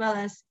then, as well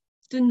as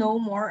to know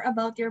more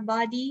about your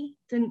body,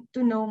 to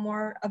know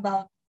more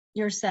about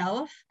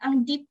yourself.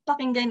 Ang deep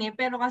pakinggan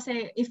pero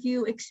kasi if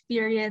you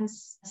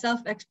experience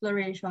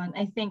self-exploration,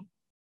 I think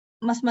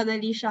mas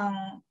madali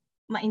siyang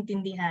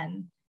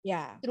maintindihan.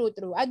 Yeah, true.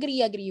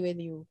 Agree with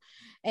you.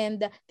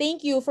 And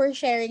thank you for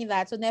sharing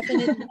that. So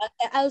definitely,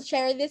 I'll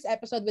share this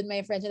episode with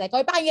my friends. Like,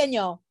 pakinggan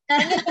nyo.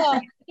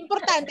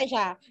 Importante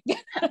siya.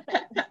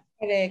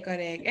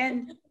 Correct.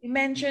 And you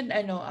mentioned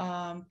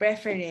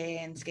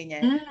preference,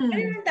 ganyan. Ano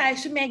naman tayo?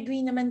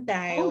 Sumegway naman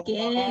tayo.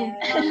 Okay.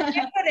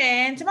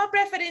 Preference, sa mga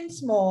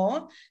preference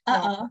mo,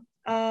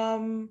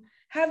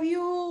 have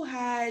you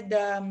had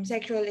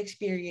sexual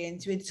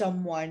experience with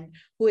someone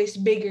who is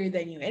bigger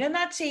than you? And I'm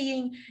not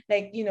saying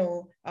like,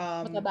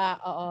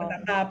 mataba,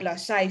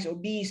 plus size,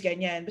 obese,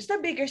 ganyan.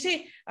 Basta bigger.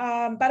 Kasi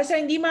para sa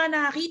hindi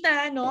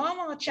nakakita,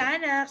 mga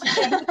tiyanak,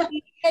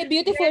 ay,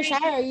 beautiful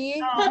siya, Ari.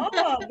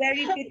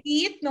 very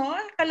petite, no?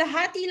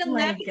 Kalahati lang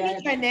namin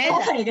ni Chanel. Oh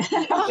my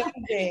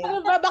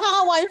God. Baka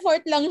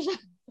 1/4 lang siya.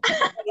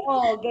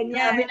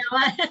 Ganyan.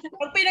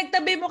 Pag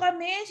pinagtabi mo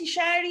kami, si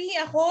Shari,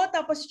 ako,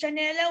 tapos si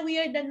Chanela, we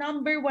are the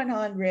number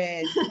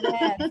 100.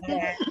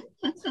 Yes.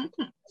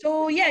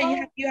 So, yeah,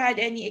 you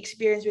had any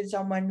experience with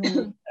someone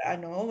who,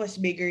 was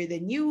bigger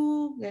than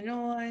you?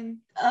 Ganon.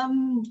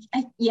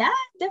 Yeah,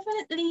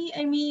 definitely.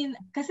 I mean,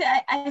 kasi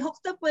I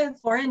hooked up with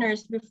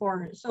foreigners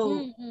before.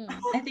 So,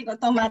 I think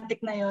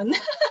automatic na yun.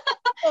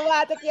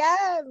 Automatic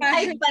yan.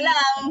 Ay pa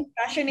lang.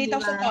 Passionate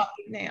ako sa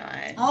topic na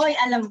yan.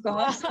 Alam ko.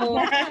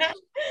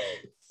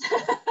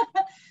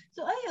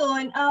 So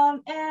ayun,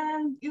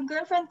 and yung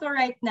girlfriend ko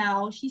right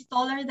now, she's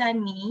taller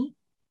than me.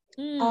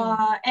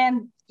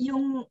 And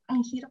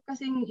ang hirap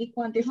kasing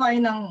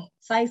i-quantify ng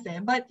size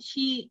but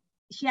she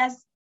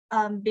has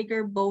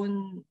bigger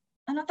bone,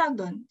 ano tawag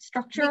doon?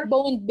 Structure?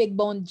 Big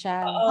bone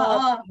siya.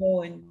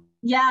 Bone.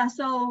 Yeah,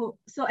 so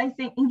I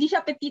think hindi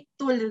siya petite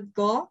tulad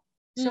ko.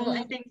 So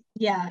I think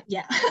yeah.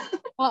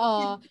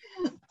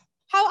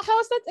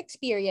 How's that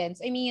experience?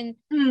 I mean,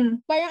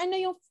 parang ano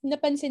yung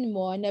napansin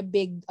mo na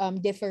big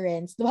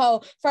difference?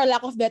 Wow, for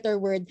lack of better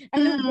word,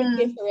 ano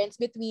big difference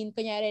between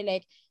kunyari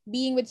like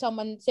being with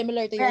someone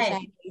similar to your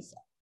size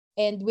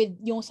and with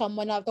yung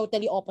someone na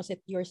totally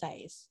opposite your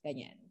size?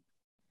 Ganyan.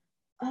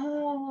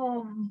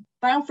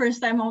 Parang first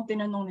time ako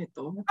tinanong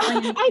nito.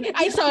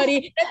 Ay,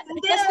 sorry.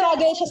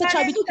 Na-struggle siya sa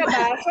chubby chica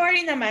ba?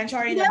 Sorry naman.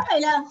 Okay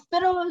lang.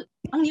 Pero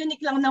ang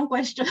unique lang ng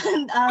question.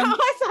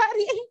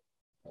 Sorry.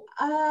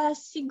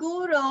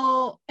 Siguro,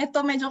 ito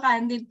medyo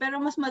candid, pero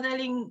mas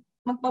madaling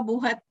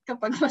magpabuhat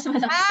kapag mas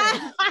malaki.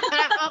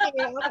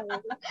 Okay.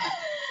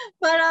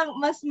 Parang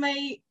mas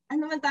may,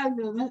 ano man tawag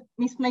doon?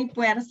 Mas may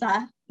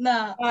puwersa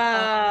na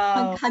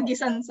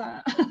maghagisan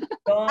sa...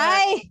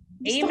 Ay!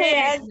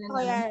 Amen! Gusto ko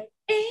yan.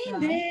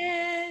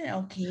 Amen!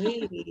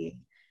 Okay.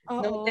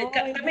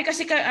 Kami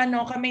kasi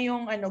kami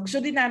yung gusto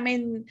din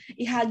namin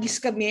ihagis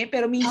kami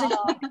pero minsan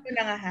hindi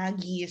lang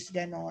hagis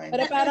ganon.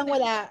 Pero parang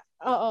wala.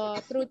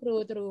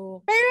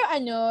 True. Pero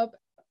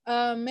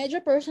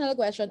medyo personal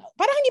question.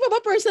 Parang hindi pa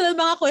ba personal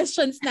mga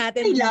questions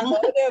natin? Diba?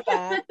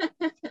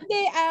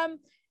 Hindi,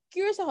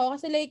 curious ako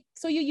kasi like,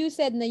 so you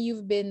said na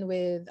you've been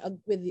with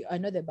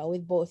diba,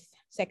 with both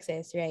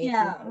sexes, right?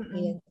 Yeah.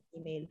 Male and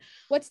female.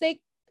 What's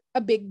like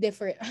a big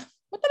difference?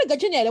 What talaga,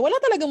 Janelle? Wala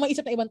talagang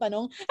maisip na ibang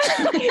tanong.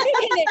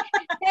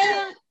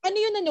 Pero ano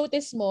yung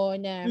na-notice mo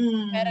na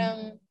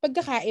parang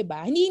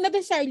pagkakaiba? Hindi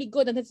necessarily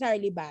good, not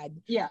necessarily bad.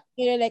 Yeah.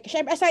 You know, like,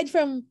 syempre, aside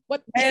from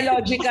what...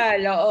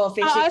 Biological,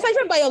 physical. Aside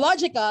from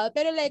biological,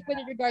 pero like with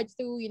regards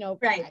to,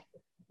 right.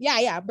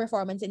 Yeah,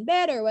 performance in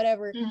bed or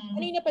whatever. Ano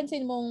yung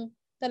napansin mong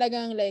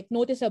talagang like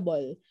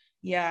noticeable?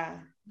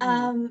 Yeah.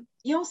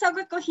 Yung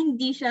sagot ko,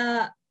 hindi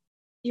siya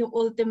yung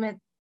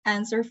ultimate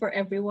answer for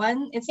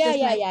everyone. It's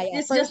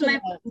it's just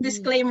my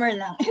disclaimer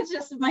lang. It's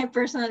just my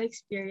personal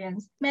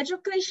experience. Medyo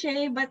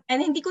cliche,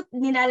 and hindi ko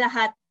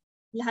nilalahat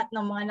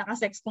ng mga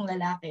nakasex kong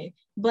lalaki.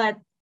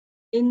 But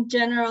in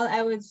general,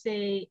 I would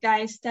say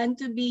guys tend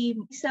to be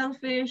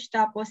selfish,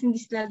 tapos hindi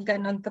sila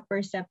ganon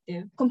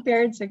ka-perceptive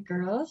compared sa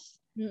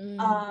girls.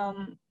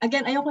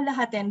 Again, ayoko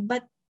lahatin,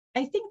 but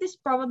I think this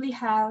probably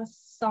has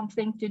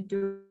something to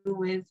do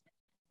with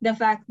the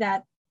fact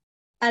that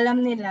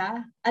alam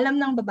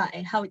ng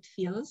babae how it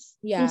feels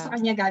kung sa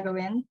kanya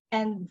gagawin.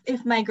 And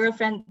if my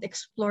girlfriend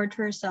explored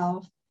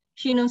herself,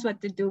 she knows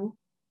what to do.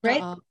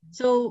 Right? Oo.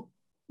 So,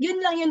 yun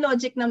lang yung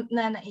logic na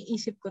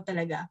naiisip ko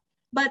talaga.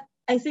 But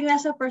I think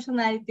nasa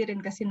personality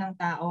rin kasi ng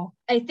tao.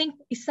 I think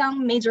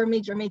isang major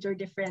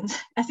difference,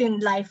 as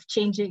in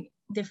life-changing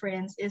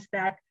difference, is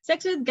that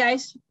sex with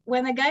guys,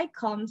 when a guy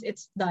comes,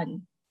 it's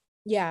done.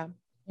 Yeah.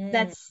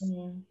 That's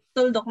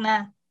tuldok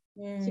na.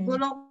 Mm.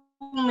 Siguro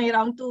kung may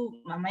round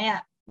 2,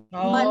 mamaya.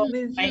 Oh, But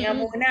with, pahinga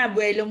muna,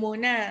 buwelo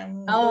muna.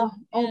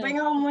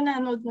 pahinga ka muna,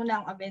 nood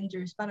muna ang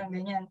Avengers, parang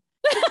ganyan.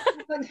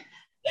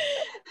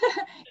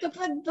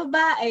 Kapag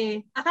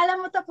babae, akala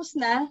mo tapos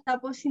na,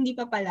 tapos hindi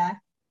pa pala.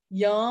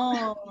 Yun.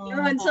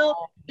 So,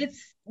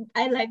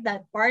 I like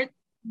that part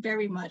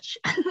very much.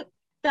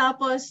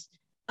 Tapos,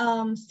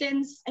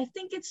 since I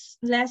think it's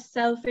less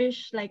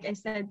selfish, like I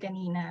said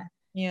kanina.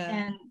 Yeah.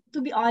 And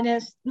to be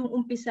honest, nung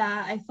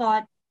umpisa, I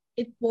thought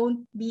it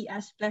won't be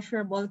as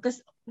pleasurable because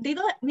we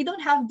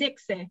don't have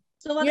dicks eh.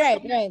 So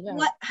Right.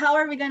 how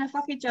are we gonna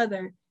fuck each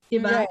other?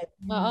 Diba? Right.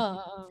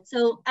 Oo.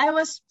 So I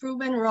was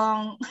proven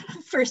wrong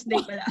first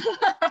day pa lang.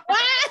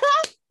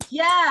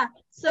 Yeah.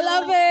 So, I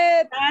love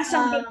it.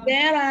 Asang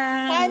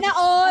bandera. Sana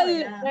all.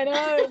 Yeah.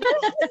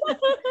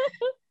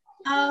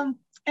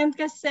 And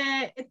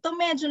kasi ito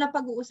medyo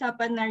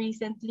napag-uusapan na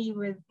recently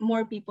with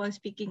more people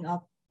speaking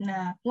up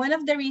na one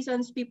of the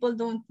reasons people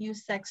don't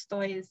use sex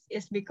toys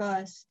is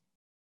because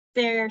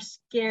they're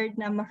scared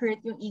na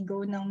ma-hurt yung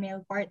ego ng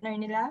male partner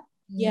nila.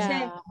 Yeah.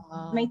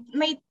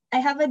 Kasi I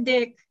have a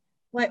dick.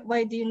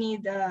 Why do you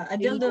need a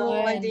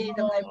dildo? Why do you need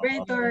a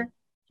vibrator?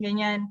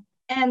 Ganyan.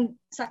 And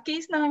sa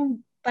case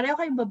ng pareho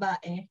kayong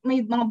babae, may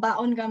mga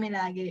baon kami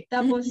lagi.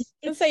 Tapos,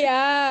 Ang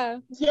saya.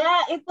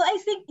 Yeah, I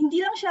think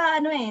hindi lang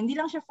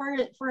siya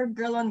for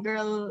girl on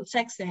girl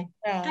sex eh.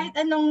 Yeah. Kahit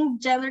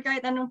anong gender,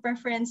 kahit anong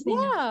preference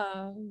ninyo.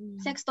 Yeah.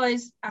 Sex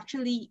toys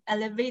actually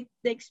elevate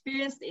the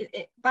experience.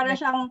 Para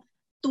siyang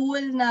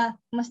tool na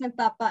mas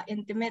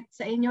nagpapa-intimate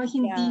sa inyo.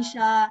 Hindi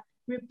siya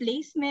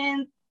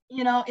replacement.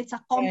 You know, it's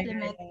a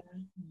compliment.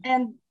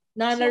 And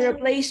not a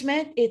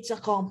replacement, it's a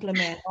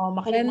compliment. Oh,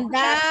 makinig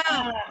Ganda.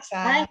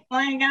 Oh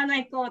my God,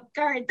 my quote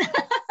card.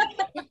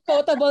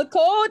 Quotable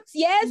quotes.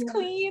 Yes, Yeah.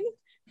 queen.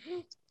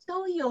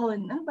 So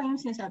yun, ano ba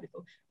yung sinasabi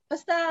ko?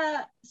 Basta,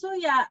 so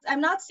yeah, I'm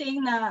not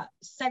saying na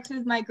sex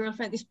with my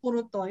girlfriend is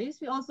puro toys.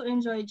 We also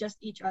enjoy just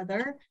each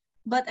other.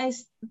 But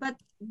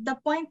the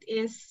point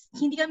is,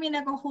 hindi kami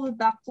nag-hold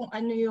back kung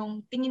ano yung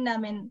tingin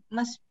namin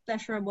mas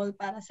pleasurable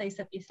para sa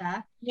isa't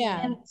isa.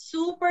 Yeah. And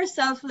super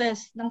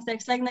selfless ng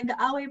sex. Like,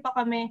 nag-aaway pa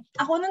kami.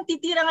 Ako nang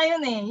titira ngayon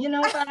eh. You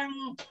know, parang,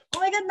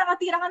 oh my God,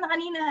 nakatira ka na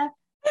kanina.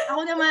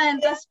 Ako naman.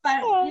 Tapos,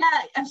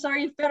 yeah, I'm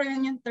sorry, pero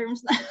yun yung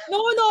terms na.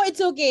 No,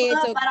 it's okay. It's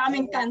okay. Para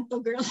kaming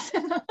kanto girls.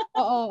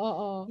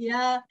 Oo.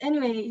 Yeah.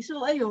 Anyway,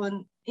 so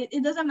ayun.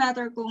 It doesn't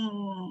matter kung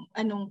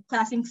anong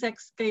klaseng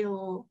sex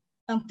kayo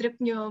ang trip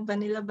nyo,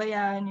 vanilla ba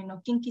yan, you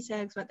know, kinky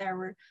sex,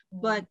 whatever.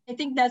 But I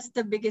think that's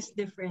the biggest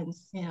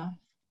difference, you know,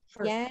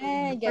 for me.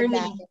 True.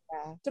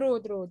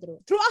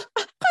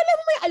 Akala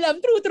mo may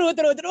alam. True. True.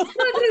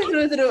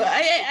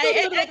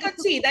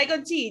 I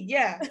concede,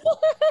 yeah.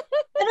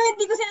 Pero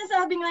hindi ko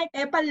sinasabing like,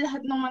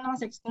 lahat ng mga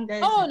sex kong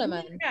guys. Oo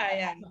naman.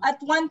 Yeah.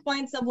 At one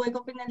point sa buhay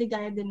ko,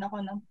 pinaligaya din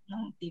ako ng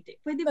titi.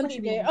 Pwede ba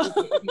sabihin?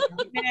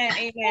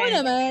 Amen. Oo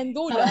naman.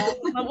 Go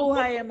lang.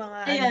 Mabuhay ang mga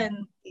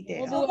Ayan.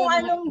 So, kung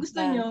anong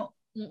gusto nyo,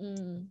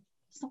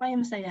 gusto kayo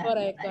masaya.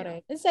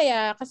 Correct. Ang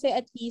saya kasi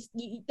at least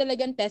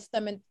talagang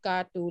testament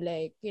ka to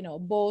like, you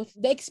know, both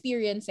the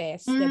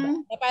experiences,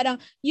 diba? Na parang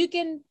you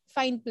can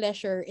find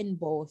pleasure in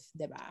both,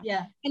 diba?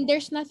 Yeah. And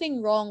there's nothing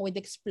wrong with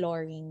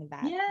exploring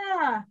that.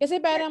 Yeah. Kasi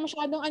parang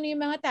masyadong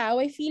yung mga tao,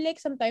 I feel like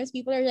sometimes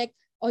people are like,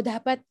 oh,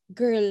 dapat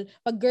girl.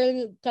 Pag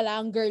girl ka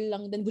lang, girl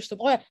lang din gusto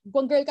mo.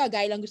 Kung girl ka,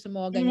 guy lang gusto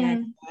mo,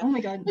 ganyan. Oh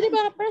my God. So,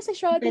 diba, parang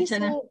sexuality,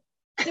 so,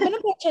 diba, nang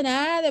pecha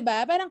na,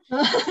 diba? Parang,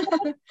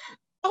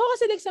 ako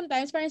kasi like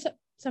sometimes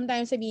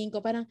sabihin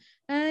ko parang,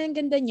 ang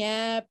ganda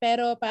niya,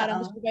 pero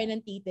parang gusto ko pa yun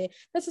ng tite.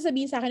 Tapos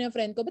sasabihin sa akin ng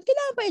friend ko, ba't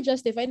kailangan pa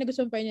i-justify na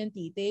gusto mo pa yun ng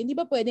tite? Hindi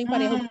ba pwedeng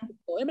pareho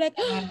gusto? I'm like,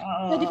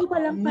 pwede ko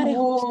palang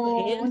pareho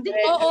gustuhin?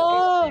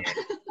 Oo.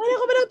 Pwede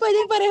ko palang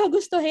pwedeng pareho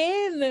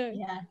gustuhin.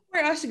 Yeah. For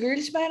us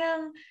girls,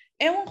 parang,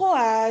 ewan ko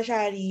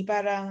Shari,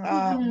 parang,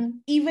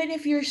 even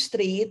if you're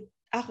straight,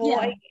 ako,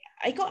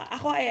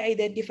 I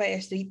identify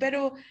as straight,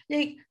 pero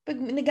like,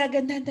 pag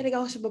nagagandahan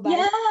talaga ako sa babae.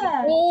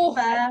 Yeah.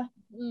 Diba?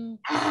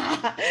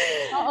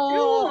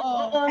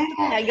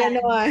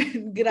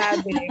 Ganon.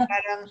 Grabe.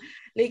 Parang,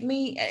 like,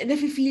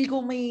 nafe-feel ko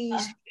may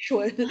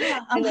sexual.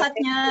 Ang hot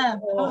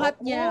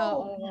niya.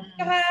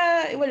 Saka,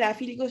 wala,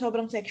 feeling ko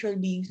sobrang sexual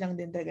beings lang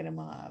din talaga ng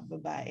mga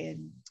babae.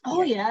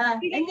 Oh, yeah.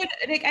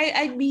 Like,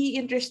 I'd be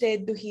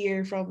interested to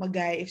hear from a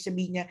guy if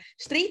sabihin niya,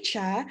 straight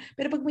siya,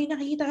 pero pag may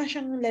nakikita ka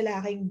siyang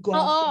lalaking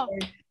guwapo or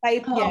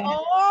type niya,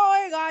 oh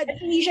my God. At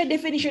hindi siya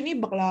definition ni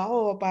bakla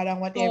ako, parang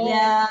whatever.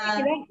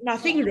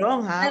 Nothing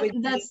wrong, with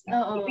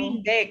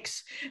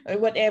index or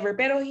whatever,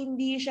 pero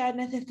hindi siya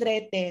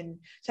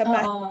nasa-threaten sa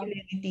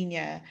masculinity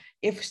niya.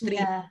 if straight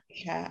Yeah.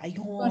 siya.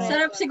 Ayun. Correct.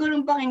 Sarap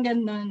sigurong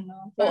pakinggan nun,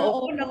 no?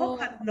 Oo, Oo. naku,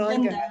 hot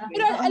nun. Ganda. grabe.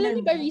 Pero Ang alam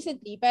niyo ba ganda.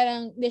 recently,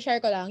 parang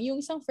share ko lang,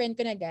 yung isang friend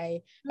ko na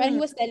guy, parang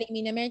he was telling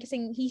me na meron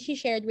kasing, he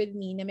shared with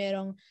me na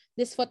merong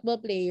this football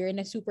player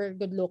na super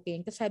good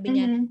looking. Tapos sabi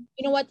niya,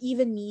 you know what,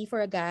 even me for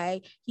a guy,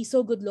 he's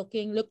so good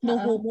looking. Look, no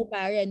homo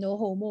pare, no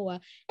homo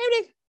ah. And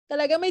like,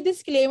 talaga may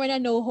disclaimer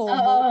na no homo.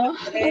 Oo.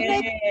 It's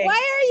like,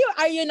 why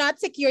are you not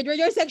secured with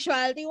your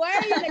sexuality? Why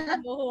are you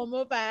like no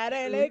homo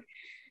pare? Like,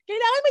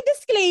 kailangan may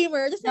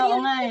disclaimer. Just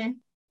Oo nga eh.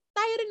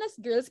 tayo rin as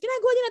girls,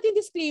 ginagawa din natin yung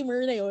disclaimer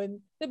na yun.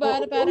 Diba?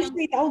 Oo, Na parang,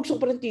 straight ako. Gusto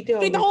ko pa ng titi.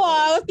 straight ako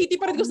titi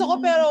pa rin gusto ko,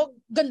 pero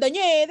ganda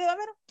niya eh. Diba?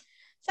 Pero,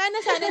 sana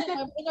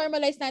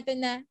normalize natin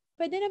na,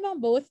 pwede namang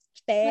both,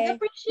 te.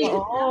 Mag-appreciate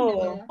lang,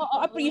 diba? Oo,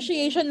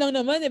 appreciation lang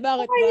naman, eh.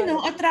 Bakit ba? Okay,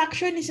 no?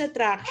 Attraction is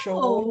attraction.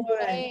 Oo.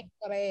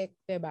 Correct.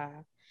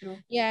 Diba? True.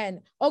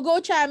 Yan. O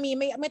go, Chami,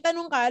 may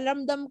tanong ka,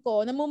 ramdam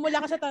ko, namumula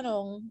ka sa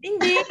tanong.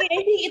 Hindi,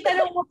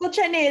 itanong mo ko,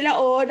 Chanela,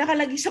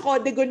 nakalagay sa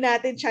kodigo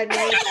natin,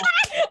 Chanela.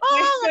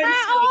 Oo nga.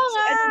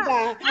 Ano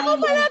ba?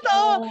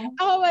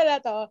 Ako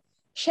pala to.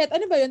 Shit,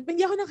 ano ba yun?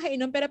 Hindi ako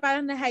nakainom, pero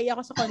parang nahay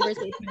ako sa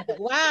conversation na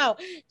to. Wow!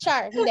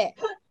 Char, hindi.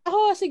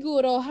 Ako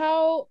siguro,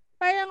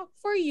 parang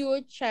for you,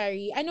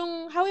 Chari,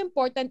 how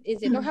important is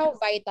it or how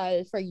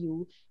vital for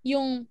you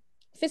yung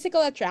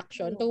physical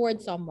attraction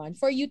towards someone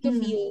for you to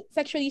feel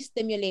sexually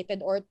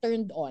stimulated or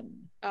turned on?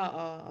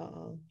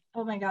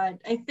 Oh my God.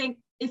 I think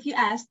if you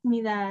asked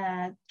me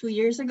that 2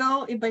 years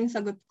ago, iba yung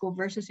sagot ko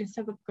versus yung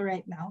sagot ko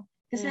right now.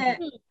 Kasi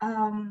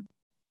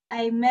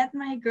I met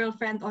my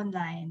girlfriend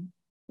online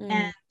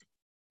and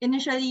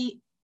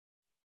initially,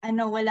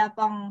 wala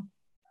pang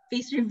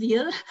face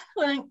reveal.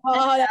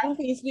 Wala pang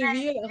face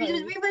reveal.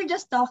 Okay. We were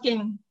just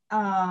talking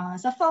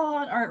sa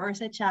phone or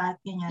sa chat,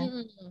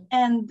 ganyan.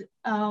 And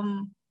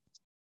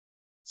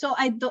so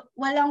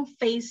walang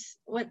face,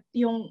 alam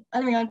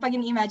mo yun, pag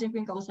in-imagine ko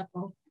yung kausap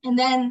ko. And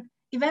then,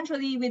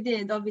 eventually we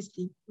did,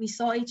 obviously. We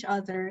saw each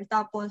other.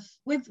 Tapos,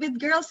 with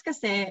girls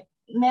kasi,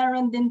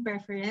 meron din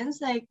preference.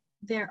 Like,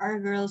 there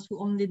are girls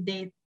who only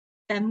date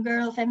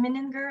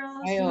feminine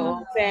girls.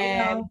 Ayo,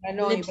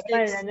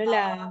 lipsticks.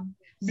 lang.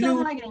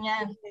 Blue. So, mga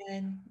ganyan.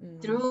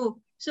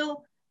 True.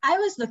 So, I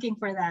was looking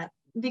for that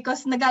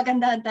because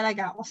nagagandahan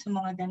talaga ako sa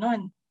mga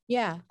ganon.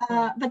 Yeah.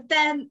 But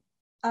then,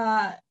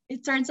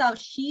 it turns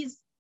out she's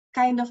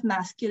kind of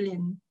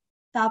masculine.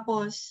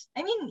 Tapos,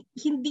 I mean,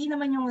 hindi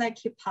naman yung like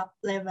hip-hop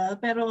level,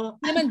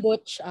 pero... Hindi naman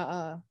butch,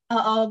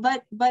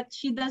 but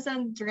she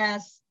doesn't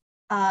dress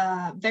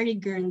very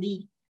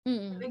girly.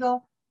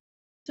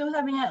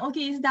 Sabi niya,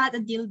 okay, is that a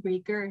deal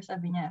breaker?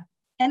 Sabi niya.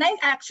 And I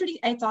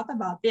thought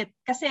about it.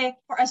 Kasi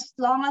for as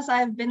long as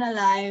I've been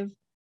alive,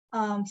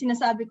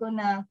 sinasabi ko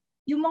na,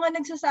 yung mga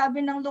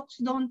nagsasabi ng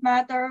looks don't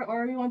matter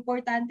or yung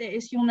importante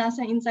is yung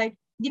nasa inside,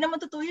 di naman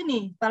totoo yun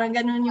eh. Parang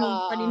ganun yung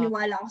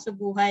paniniwala ko sa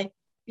buhay.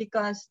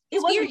 Because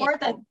it was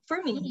important for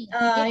me,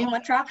 yung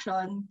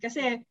attraction.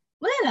 Kasi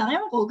wala lang,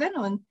 ewan ko,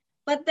 ganun.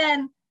 But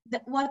then,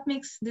 what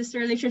makes this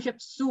relationship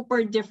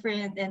super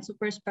different and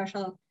super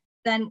special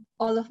than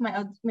all of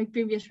my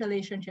previous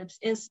relationships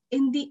is,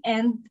 in the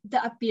end,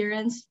 the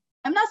appearance.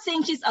 I'm not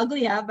saying she's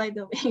ugly, by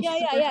the way.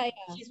 Yeah.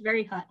 She's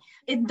very hot.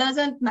 It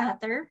doesn't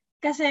matter.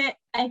 Kasi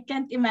I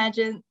can't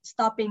imagine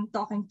stopping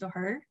talking to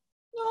her.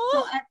 No. So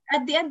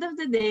at the end of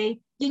the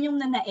day, yun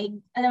yung nanaig.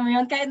 Alam mo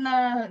yun, kahit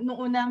na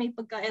nung una may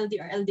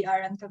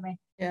LDRan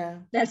kami.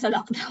 Yeah. Dahil sa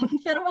lockdown.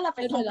 Pero wala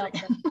pa yung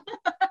lockdown.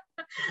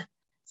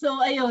 So,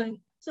 ayun.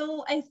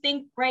 So, I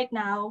think right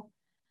now,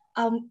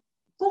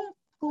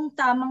 kung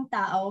tamang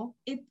tao,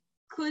 it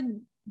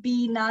could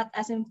be not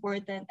as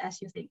important as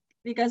you think.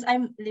 Because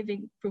I'm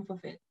living proof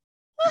of it.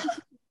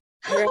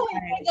 Oh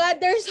my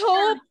God, there's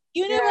hope.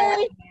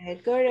 Universe.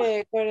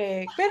 Correct.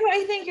 Pero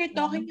I think you're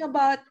talking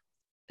about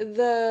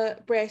the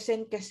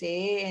present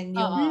kasi and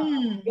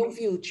yung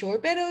future.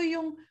 Pero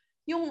yung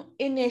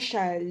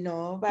initial,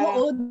 no? Parang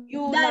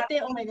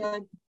oh my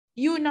God.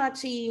 You not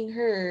seeing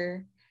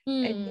her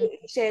and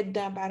you said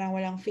na parang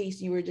walang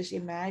face, you were just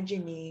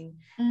imagining.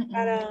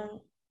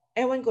 Parang,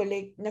 ewan ko,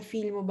 like,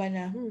 na-feel mo ba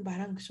na,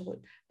 parang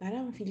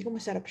feel ko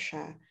masarap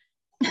siya.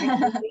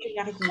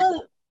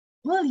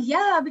 Well,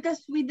 yeah,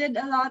 because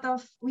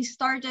we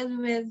started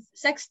with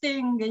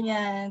sexting,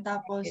 ganyan,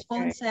 tapos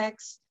phone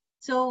sex.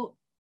 So,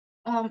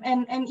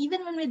 and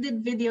even when we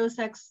did video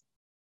sex,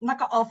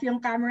 naka-off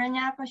yung camera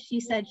niya because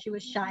she said she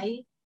was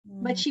shy,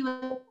 but she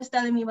was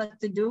telling me what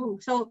to do.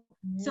 So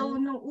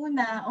nung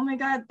una, oh my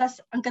God,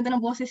 tas ang ganda ng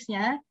boses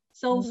niya.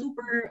 So,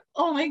 super,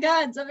 oh my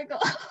God, sabi ko.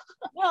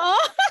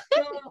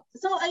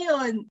 so,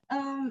 ayun,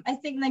 I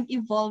think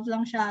nag-evolve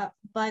lang siya,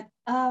 but,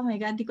 oh my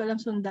God, di ko alam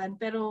sundan,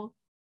 pero,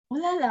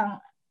 wala lang.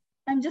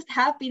 I'm just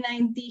happy na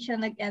hindi siya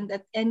nag-end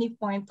at any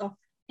point of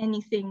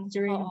anything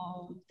during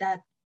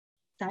that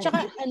time.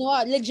 Tsaka,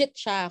 legit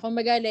siya.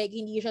 Kumbaga, like,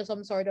 hindi siya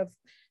some sort of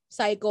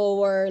psycho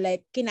or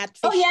like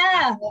kinatfish. Oh,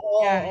 yeah!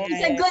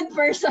 He's a good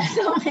person.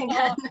 Oh my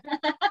God.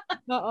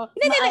 Oo.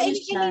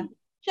 Hindi.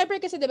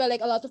 syempre kasi diba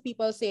like a lot of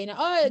people say na,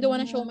 oh, I don't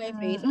wanna show my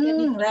face. And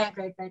then,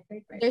 Right.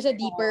 there's a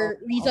deeper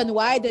reason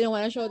why they don't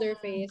wanna show their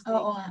face. Like,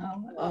 Oo nga.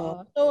 oo.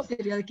 So,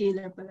 Serial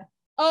killer pala.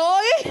 oo,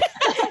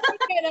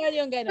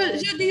 yung ganon.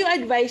 So, do you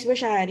advise ba,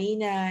 Shari,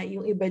 na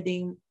yung iba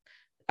ding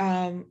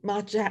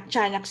mga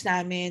chanaks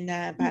namin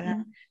na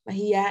parang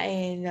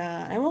mahiyain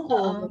na, ewan ko,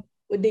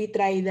 would they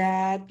try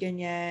that?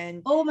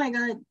 Ganyan. Oh my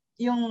God.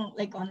 Yung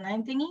like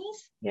online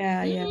thingies?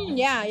 Yeah.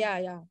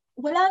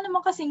 Wala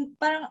naman kasing,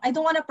 parang I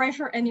don't wanna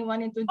pressure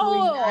anyone into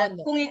doing that.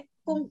 No.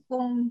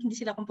 Kung hindi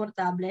sila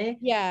komportable.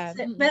 Yeah.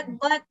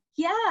 But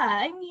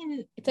yeah, I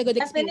mean, it's a good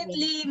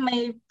definitely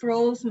may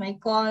pros, may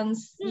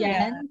cons,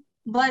 yan.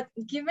 But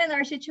given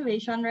our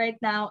situation right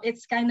now,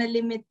 it's kind of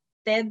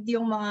limited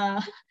yung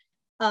mga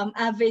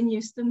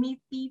avenues to meet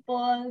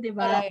people, di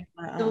ba?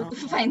 To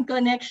find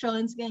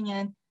connections,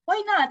 ganyan. Why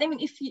not? I mean,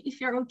 if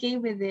you're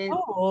okay with it.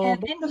 And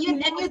you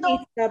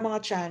don't mga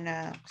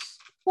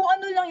chanaks. Kung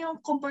ano lang yung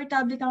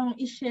komportable kang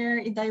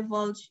i-share,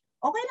 i-divulge,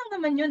 okay lang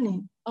naman yun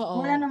eh.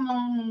 Wala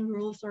namang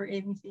rules or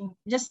anything.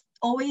 Just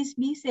always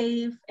be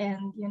safe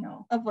and,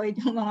 avoid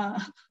yung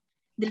mga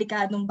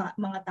delikadong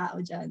mga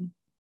tao dyan.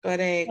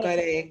 Correct.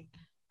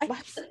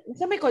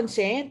 Basta may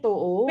consent,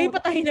 oo. May pa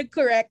tayo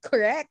nag-correct.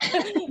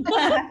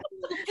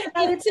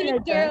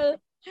 Girl.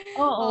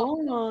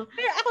 Oo.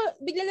 Pero ako,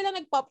 bigla na lang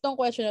nag-pop tong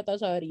question na to,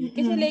 sorry.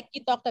 Kasi like,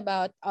 you talked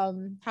about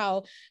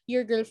how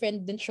your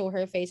girlfriend didn't show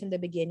her face in the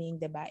beginning,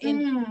 diba?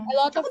 And a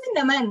lot of... Ako din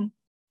naman.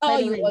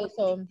 Oh, you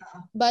also.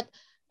 But,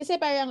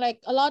 kasi parang like,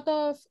 a lot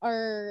of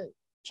our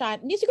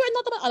hindi siguro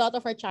not about a lot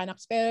of our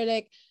chanaks, pero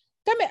like,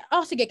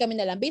 kami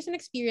na lang. Based on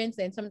experience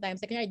din,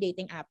 sometimes, like, in our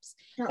dating apps.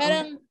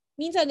 Parang,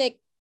 minsan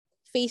like,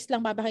 face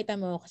lang papakita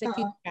mo kasi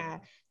cute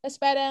ka. Tapos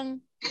parang,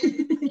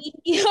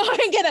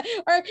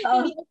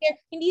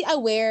 hindi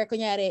aware,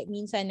 kunyari,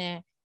 minsan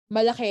na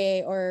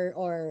malaki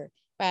or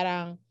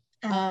parang,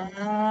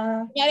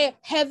 kunyari,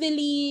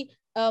 heavily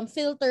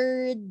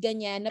filtered,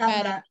 ganyan, na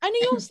parang, ano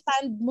yung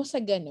stand mo sa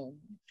ganun?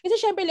 Kasi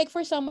syempre, like,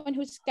 for someone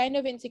who's kind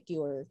of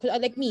insecure,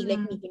 like me,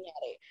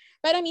 kunyari,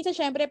 parang minsan,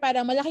 syempre,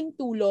 parang malaking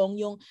tulong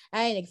yung,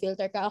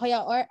 nag-filter ka, o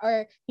kaya,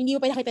 or hindi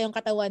mo pa nakita yung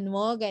katawan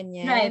mo,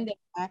 ganyan, right.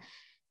 Diba?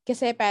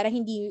 Kasi para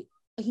hindi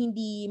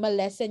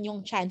ma-lessen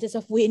yung chances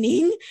of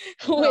winning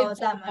with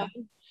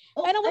someone.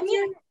 Parang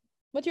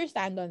what's your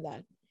stand on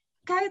that?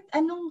 Kahit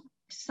anong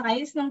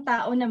size ng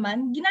tao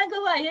naman,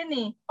 ginagawa yan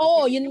eh.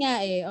 Oo, yun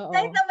nga eh. Oo.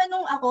 Kahit naman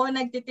nung ako,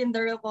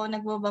 nagtitinder ako,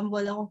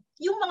 nagbabambol ako,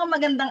 yung mga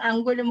magandang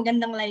angle,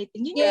 magandang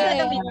lighting, yun yung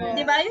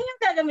gagamitin. Diba? Yun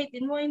yung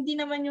gagamitin mo, hindi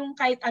naman yung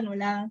kahit ano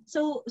lang.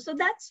 So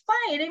that's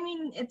fine. I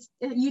mean,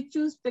 you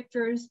choose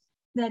pictures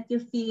that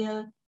you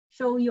feel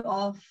show you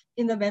off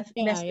in the best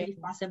way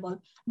possible.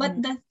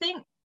 But the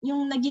thing,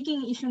 yung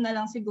nagiging issue na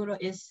lang siguro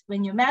is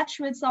when you match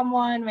with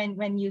someone,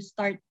 when you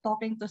start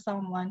talking to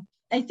someone,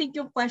 I think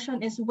yung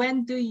question is,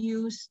 when do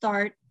you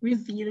start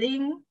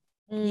revealing?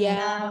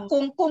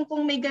 Kung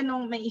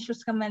may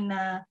issues ka man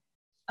na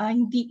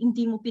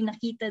hindi mo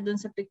pinakita dun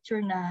sa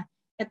picture na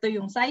ito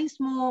yung size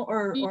mo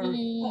or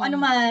kung ano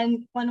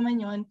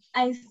man yun,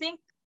 I think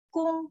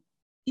kung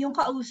yung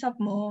kausap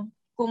mo,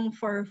 kung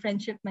for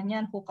friendship man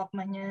yan, hookup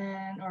man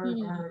yan, or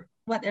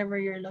whatever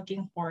you're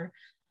looking for,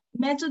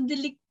 medyo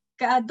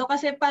delikado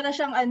kasi para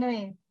siyang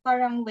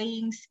parang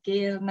weighing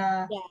scale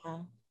na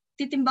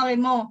titimbangin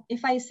mo,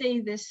 if I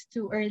say this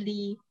too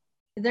early,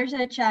 there's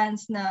a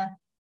chance na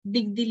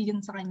big deal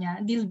yun sa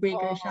kanya, deal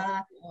breaker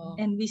siya,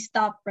 and we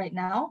stop right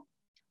now,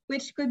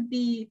 which could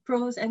be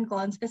pros and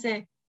cons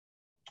kasi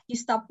you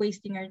stop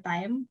wasting your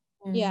time,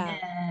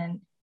 and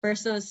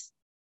versus,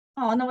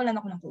 nawalan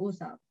ako ng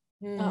kausap.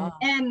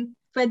 And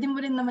pwede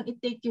mo rin naman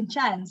i-take yung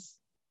chance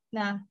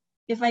na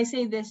if I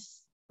say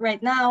this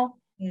right now,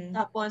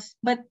 tapos,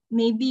 but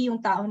maybe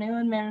yung tao na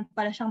yun, meron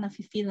pala siyang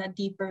nafe-feel na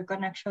deeper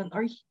connection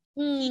or he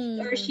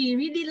or she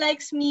really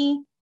likes me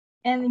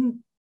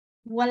and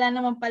wala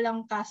naman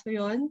palang kaso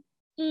yun,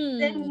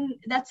 then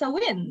that's a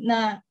win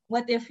na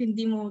what if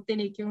hindi mo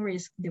tinake yung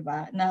risk, di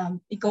ba? Na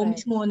ikaw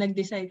mismo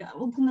nag-decide ka,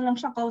 huwag ko na lang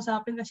siya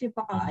kausapin kasi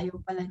baka ayaw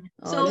pala niya.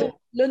 So,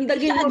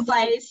 lundagin mo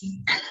advice.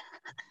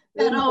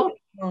 Pero,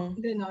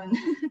 ganun.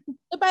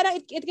 So, parang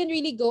it can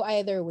really go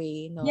either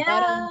way, no? Yeah.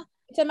 Parang,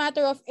 it's a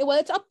matter of,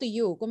 it's up to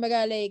you.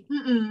 Kumbaga, like,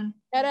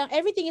 parang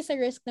everything is a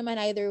risk naman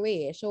either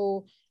way.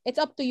 So, it's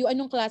up to you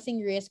anong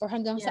klaseng risk or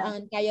hanggang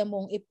saan kaya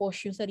mong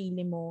i-push yung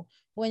sarili mo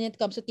when it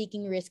comes to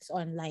taking risks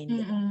online.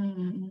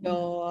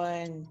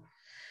 Yun.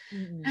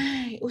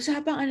 Ay,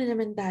 usapang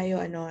naman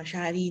tayo,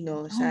 Shari,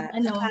 no?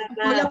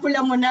 Pula-pula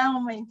mo na,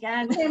 oh my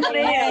God.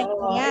 Siyempre,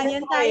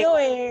 yan tayo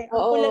eh.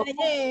 Pula na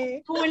niya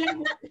eh.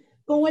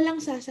 Kung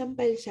walang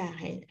sasampal sa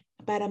akin,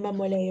 para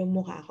mamula yung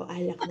mukha ko,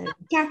 alak na lang.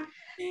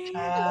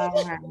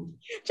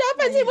 Tsaka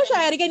pansin mo,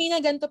 Shari, kanina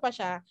ganito pa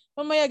siya.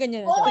 Mamaya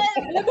ganyan na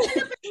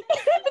siya.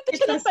 Ito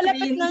siya ng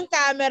palapit ng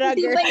camera, girl.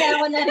 Hindi ba niya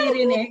ako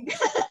naririnig?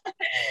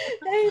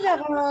 Ay,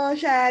 nako,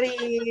 Shari.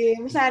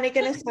 Masanay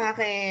ka na sa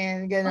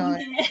akin. Ganon.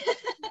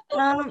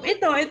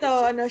 Ito,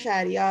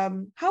 Shari.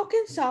 How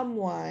can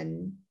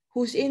someone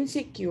who's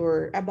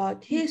insecure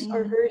about his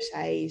or her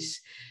size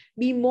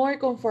be more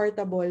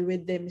comfortable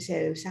with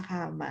themselves sa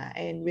kama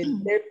and with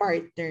their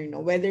partner, no?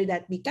 Whether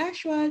that be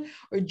casual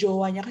or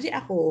jowa niya. Kasi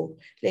ako,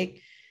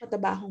 like,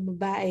 mataba akong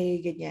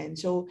babae, ganyan.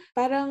 So,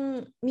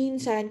 parang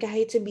minsan,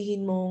 kahit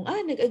sabihin mong,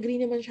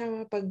 nag-agree naman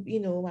siya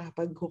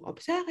makapag-hook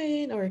up sa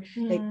akin, or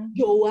like,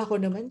 jowa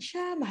ko naman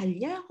siya, mahal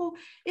niya ako,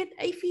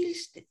 I feel,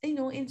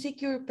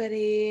 insecure pa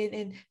rin,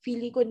 and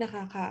feeling ko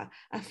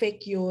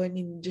nakaka-affect yun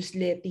in just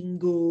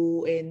letting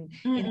go and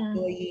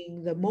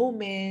enjoying the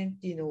moment,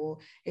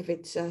 if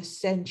it's a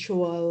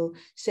sensual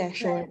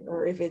session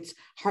or if it's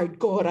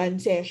hardcore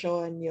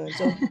session, yun.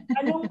 So,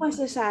 anong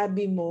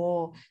masasabi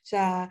mo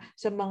sa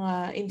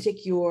mga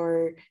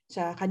insecure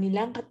sa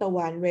kanilang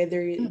katawan,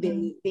 whether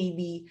they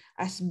be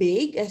as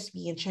big as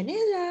me and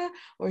Chanela,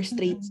 or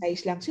straight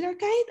size lang sila, or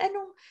kahit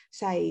anong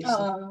size.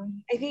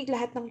 I think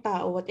lahat ng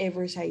tao,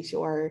 whatever size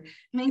you are,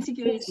 may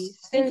insecurities.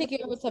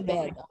 Insecure sa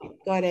bed.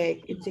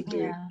 Correct.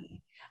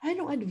 Insecurity.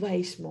 Anong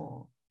advice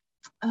mo?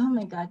 Oh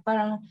my God,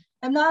 parang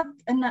I'm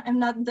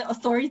not the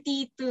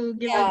authority to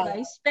give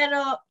advice,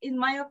 pero in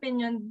my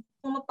opinion,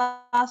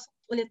 pumapasok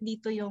ulit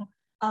dito yung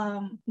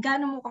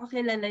gaano mo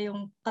kakilala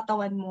yung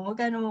katawan mo,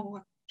 gaano mo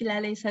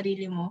kakilala yung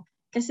sarili mo.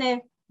 Kasi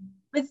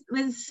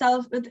with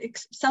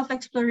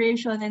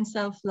self-exploration and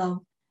self-love,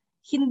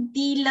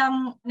 hindi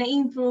lang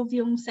na-improve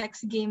yung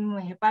sex game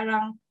mo eh.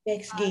 Parang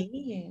sex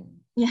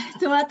game. Yeah,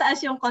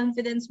 tumataas yung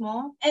confidence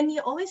mo. And you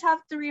always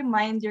have to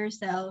remind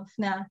yourself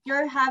na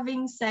you're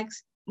having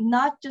sex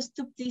not just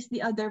to please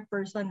the other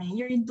person eh.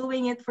 You're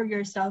doing it for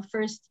yourself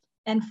first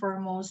and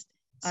foremost.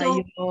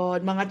 So,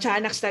 ayun, mga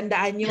Chanaks,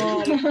 tandaan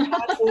nyo,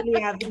 not only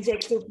having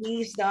sex to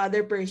please the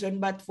other person,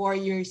 but for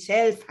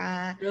yourself,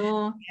 ha?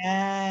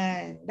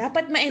 Yan.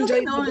 Dapat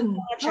ma-enjoy mo yung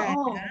mga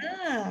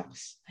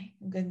Chanaks. Ay,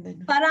 ang ganda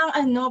nun.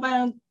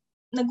 Parang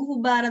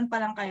naghuhubaran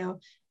pa lang kayo.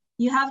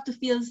 You have to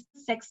feel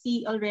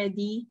sexy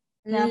already.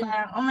 Na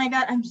parang, oh my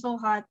God, I'm so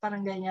hot,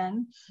 parang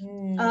ganyan.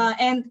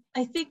 And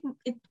I think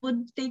it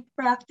would take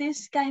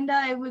practice, kinda.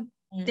 I would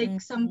take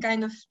some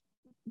kind of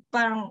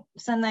parang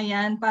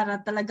sanayan para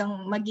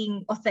talagang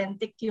maging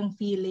authentic yung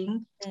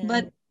feeling.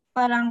 But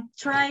parang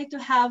try to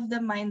have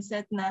the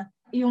mindset na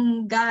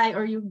yung guy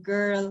or yung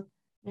girl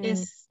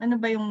is,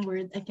 ano ba yung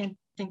word? I can't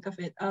think of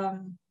it.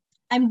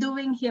 I'm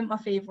doing him a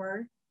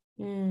favor.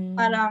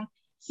 Parang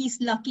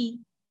he's lucky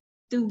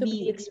to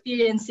be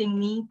experiencing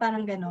me.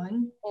 Parang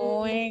ganon.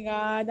 Oh my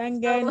God, ang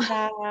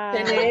ganda.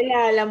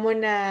 Chanela, alam mo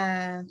na.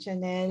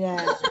 Chanela.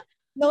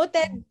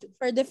 Noted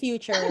for the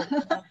future.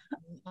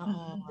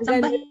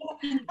 Sambahin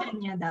ka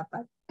niya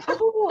dapat.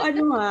 Ako,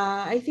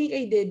 I think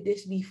I did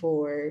this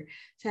before.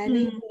 Sana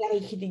hindi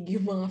nakikinig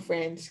yung mga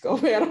friends ko.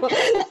 Pero,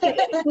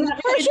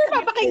 for sure,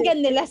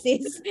 papakinggan nila,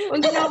 sis.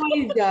 Huwag na ako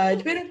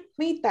judge. Pero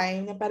may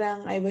time na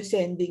parang I was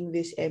sending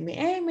this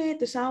eme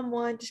to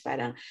someone. Tapos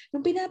parang,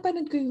 nung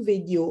pinapanood ko yung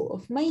video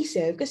of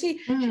myself, kasi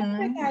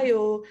syempre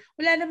tayo,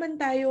 wala naman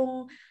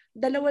tayong,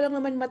 dalawa lang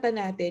naman mata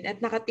natin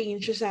at nakatingin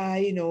siya sa,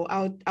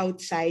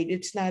 outside.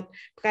 It's not,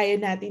 kaya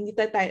natin, hindi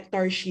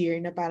tarsier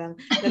na parang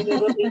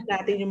nag-rotate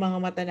natin yung mga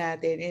mata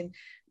natin. And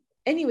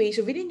anyway,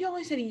 so video ko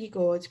yung sarili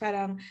ko. It's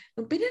parang,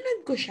 nung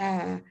pinanood ko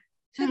siya,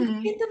 sabi ko,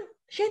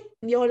 shit,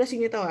 hindi ako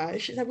lasing nito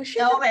Sabi ko,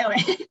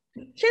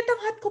 shit,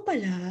 ang hot ko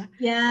pala.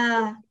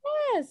 Yeah.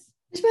 Yes.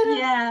 Tapos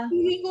parang,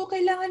 feeling ko,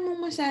 kailangan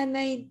mong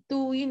masanay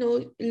to,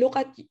 look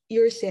at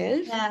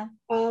yourself. Yeah.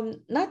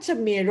 Not sa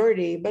mirror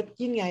but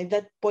yun nga,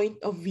 that point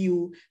of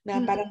view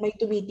na parang may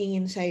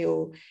tumitingin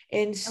sa'yo.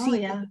 And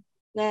see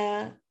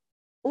na,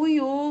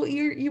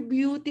 you're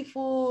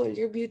beautiful.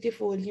 You're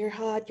beautiful. You're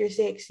hot. You're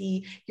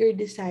sexy. You're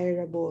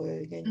desirable.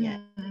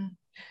 Ganyan.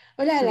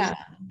 Wala lang.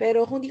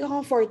 Pero kung di ka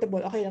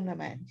comfortable, okay lang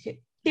naman.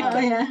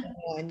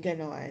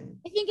 Ganon.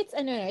 I think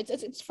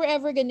it's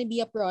forever gonna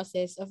be a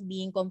process of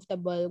being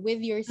comfortable with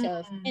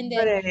yourself and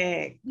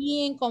then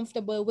being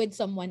comfortable with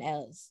someone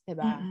else,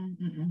 diba?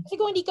 Kasi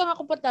kung hindi ka nga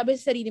komportable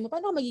sa sarili mo,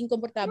 paano ka maging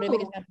komportable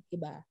with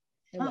iba?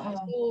 Diba?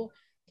 So,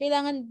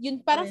 kailangan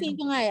yun, parang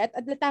feeling ko nga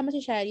at tama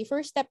si Shari,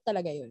 first step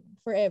talaga yun,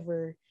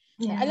 forever.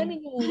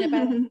 Alamin mo muna,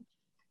 parang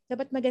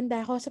dapat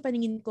maganda ako sa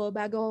paningin ko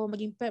bago ako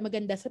maging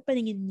maganda sa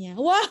paningin niya.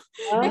 Wow!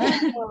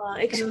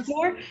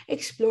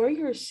 Explore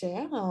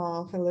yourself.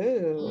 Hello.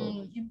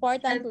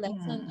 Important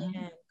lesson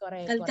yan.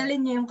 Correct.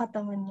 Kalkalin niyo yung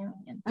katawan niyo.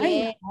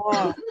 Ay,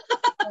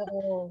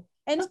 oo.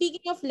 And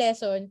speaking of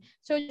lesson,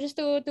 so just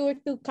to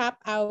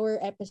cap our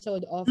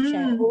episode of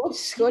Shari.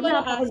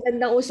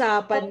 Napakagandang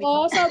usapan.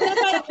 Oo, sobrang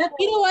parang,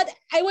 you know what?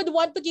 I would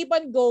want to keep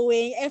on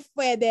going if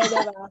pwede,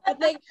 diba? But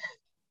like,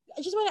 I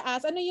just want to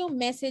ask, ano yung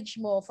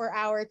message mo for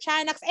our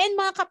Chanaks and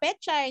mga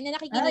kapetchay na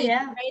nakikinig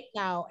right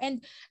now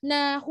and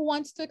na who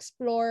wants to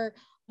explore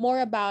more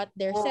about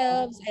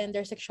themselves and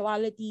their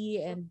sexuality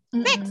and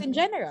sex in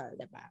general,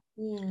 diba?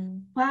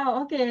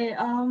 Wow, okay.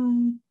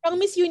 Pang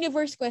Miss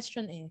Universe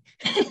question eh.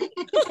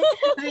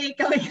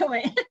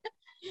 Kaway.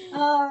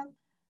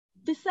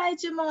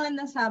 Besides yung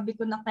mga nasabi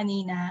ko na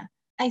kanina,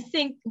 I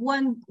think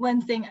one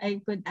thing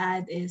I could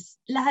add is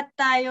lahat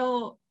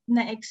tayo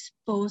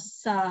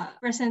na-expose sa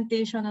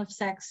presentation of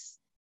sex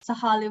sa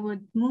Hollywood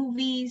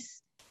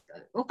movies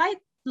o kahit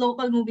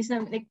local movies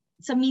na like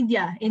sa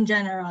media in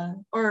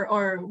general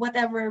or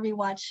whatever we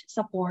watch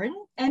sa porn,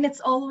 and it's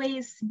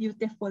always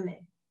beautiful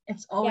eh.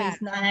 It's always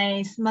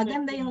nice.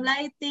 Maganda yung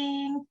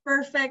lighting,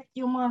 perfect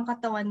yung mga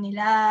katawan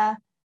nila,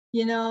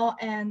 you know,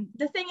 and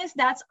the thing is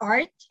that's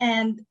art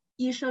and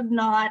you should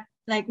not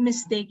like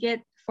mistake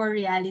it for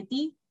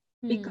reality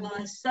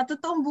because sa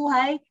totoong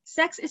buhay,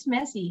 sex is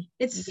messy.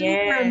 It's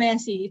super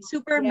messy. It's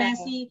super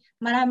messy.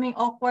 Maraming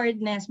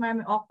awkwardness,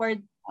 maraming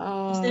awkward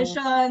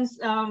positions,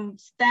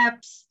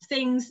 steps,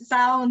 things,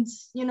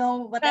 sounds, you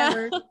know,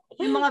 whatever.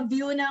 Yung mga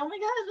view na, oh my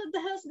God, what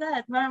the hell's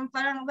that?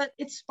 Parang, but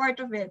it's part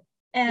of it.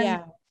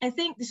 And I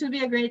think this would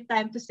be a great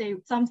time to say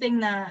something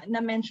na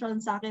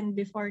mention sa akin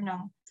before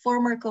ng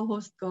former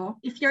co-host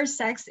ko. If your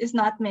sex is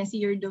not messy,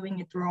 you're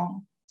doing it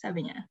wrong.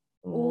 Sabi niya.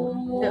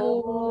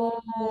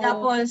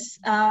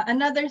 Tapos,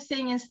 another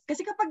thing is,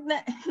 kasi kapag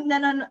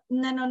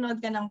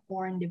nanonood ka ng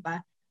porn, di ba?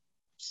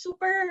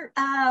 Super,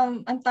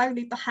 ang tawag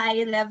dito,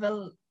 high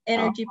level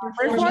energy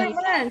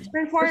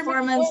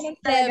performance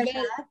talaga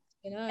siya.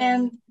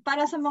 And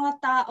para sa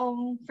mga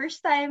taong first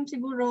time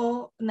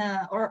siguro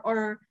na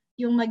or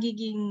yung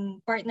magiging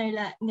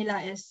partner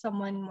nila is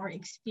someone more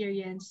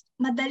experienced,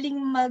 madaling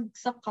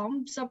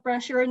mag-succumb sa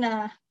pressure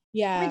na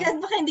oh my God,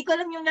 baka hindi ko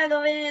alam yung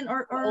gagawin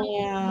or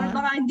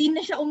baka hindi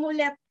na siya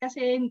umulit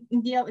kasi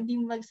hindi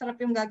magsarap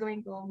yung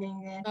gagawin ko.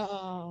 Ganyan.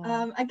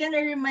 Again,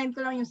 I remind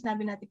ko lang yung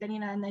sinabi natin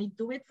kanina na you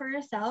do it for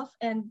yourself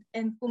and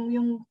kung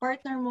yung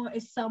partner mo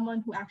is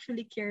someone who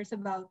actually cares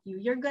about you,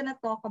 you're gonna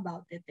talk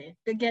about it eh.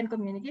 Again,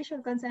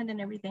 communication, consent,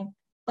 and everything.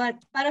 But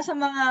para sa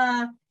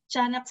mga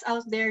Chanaks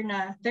out there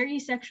na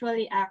very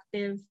sexually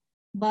active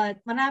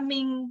but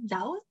maraming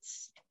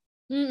doubts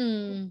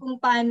kung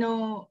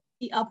paano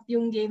i-up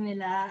yung game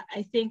nila,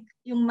 I think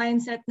yung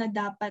mindset na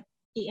dapat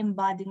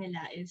i-embody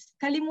nila is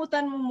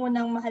kalimutan mo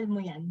munang mahal mo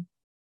yan.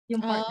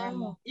 Yung partner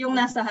mo. Yung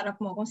nasa harap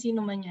mo, kung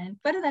sino man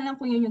yan. Pero na lang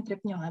kung yun yung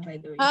trip nyo nga, by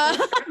the way.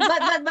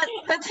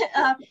 But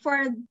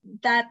for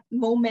that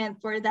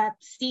moment, for that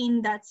scene,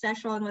 that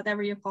session,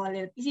 whatever you call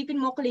it, isipin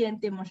mo,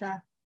 kliyente mo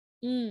siya.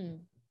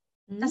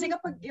 Kasi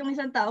kapag yung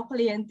isang tao,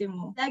 kliyente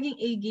mo, laging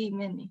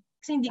A-game yan eh.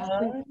 Kasi hindi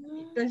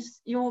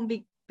because you won't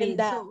be paid.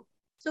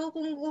 So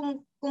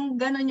kung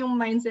gano'n yung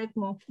mindset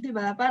mo, 'di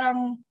ba?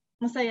 Parang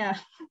masaya.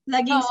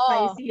 Laging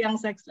spicy ang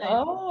sex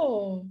life.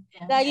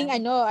 Laging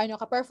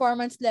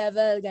ka-performance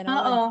level,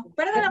 gano'n.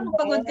 Pero na lang kung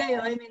pagod kayo,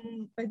 I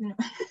mean, pwede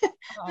naman.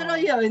 Pero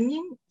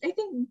yun, I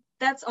think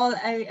that's all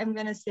I am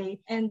gonna say.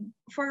 And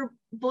for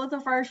both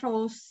of our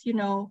shows, you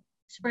know,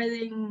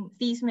 spreading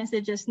these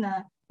messages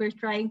na we're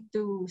trying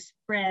to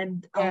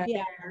spread out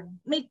there.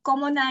 May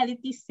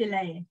commonalities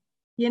sila eh.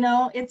 You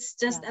know, it's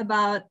just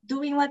about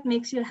doing what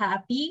makes you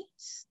happy,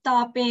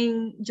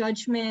 stopping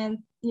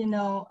judgment, you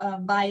know,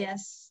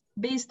 bias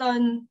based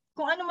on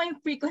kung ano man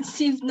yung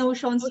preconceived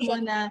notions mo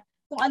na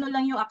kung ano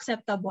lang yung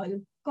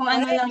acceptable, kung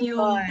ano lang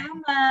yung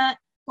tama,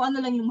 kung ano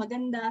lang yung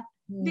maganda.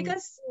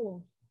 Because,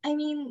 I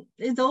mean,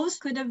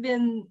 those could have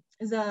been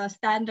the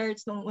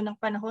standards nung unang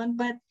panahon,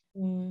 but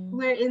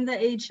we're in the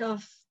age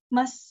of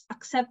mas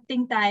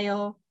accepting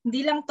tayo,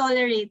 hindi lang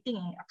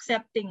tolerating,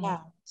 accepting.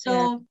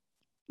 So,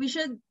 we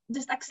should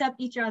just accept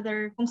each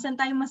other kung saan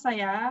tayo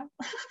masaya.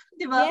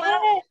 Di ba?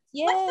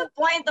 What's the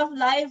point of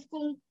life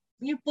kung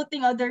you're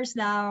putting others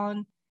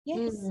down?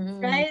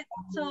 Right?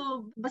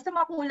 So, basta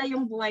makulay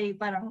yung buhay,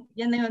 parang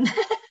yan na yun.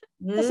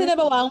 Kasi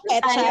nabawang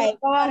petchay.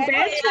 Bawang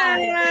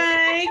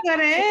petchay!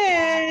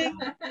 Correct!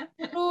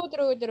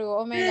 True.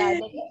 Oh my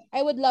God.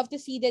 I would love to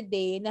see the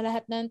day na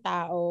lahat ng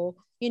tao,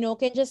 you know,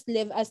 can just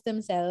live as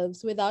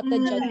themselves without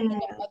the judgment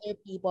of other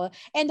people.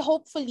 And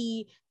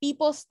hopefully,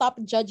 people stop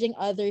judging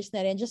others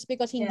na rin just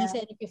because hindi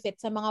sila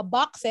nag-fit sa mga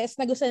boxes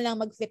na gusto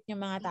nilang mag-fit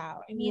yung mga tao.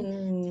 I mean,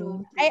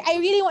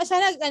 I really want,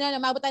 sana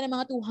mabot tayo ng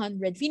mga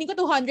 200. Feeling ko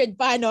 200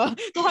 pa, no?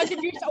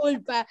 200 years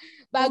old pa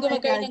bago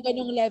magkaroon ng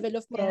ganung level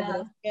of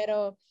progress.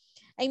 Pero,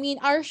 I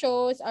mean, our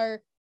shows are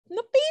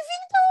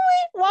paving the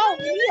way. Wow!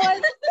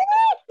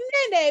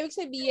 Hindi, ibig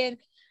sabihin,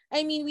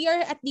 I mean, we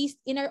are at least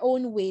in our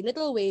own way,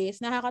 little ways,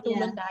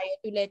 nakakatulong tayo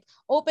to like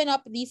open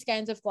up these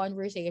kinds of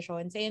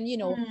conversations and, you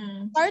know,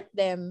 start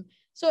them.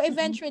 So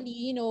eventually,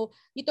 you know,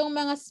 itong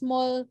mga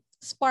small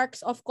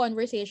sparks of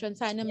conversation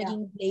sana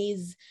maging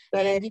blaze.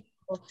 And, you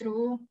know,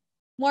 True.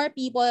 More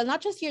people,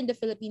 not just here in the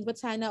Philippines, but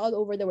sana all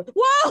over the world.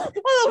 Wow!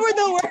 All over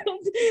the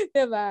world!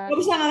 Diba?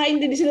 Tapos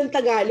nakakaintindi sila ng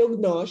Tagalog,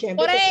 no?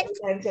 Siyempre, correct!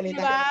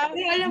 Diba?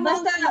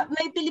 Basta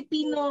may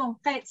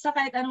Pilipino kahit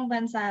anong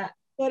bansa.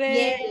 Correct.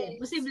 Yeah,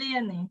 posible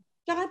yan eh.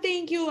 Tsaka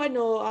thank you,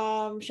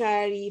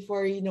 Shari,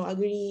 for,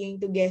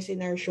 agreeing to guest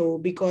in our show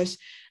because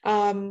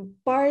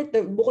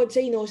bukod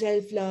sa,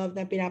 self-love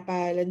na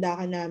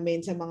pinapalandakan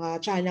namin sa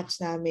mga chanaks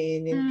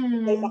namin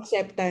and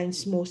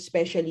self-acceptance, most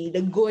especially,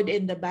 the good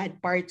and the bad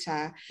parts,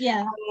 ha?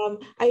 Yeah.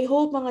 I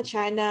hope mga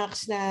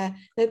chanaks na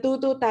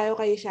natuto tayo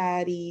kay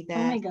Shari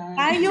na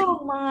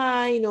tayong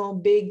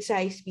mga, big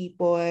size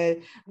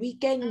people,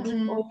 we can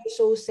be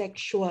also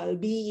sexual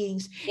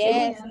beings.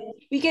 Yes.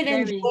 We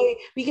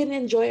can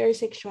enjoy our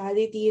sexuality.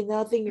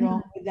 Nothing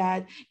wrong with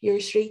that.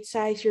 Your straight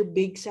size, your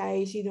big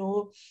size,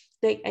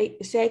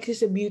 sex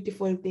is a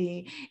beautiful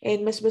thing.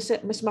 And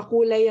mas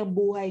makulay ang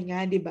buhay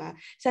nga, di ba?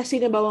 Sa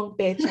sinabawang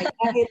pechay.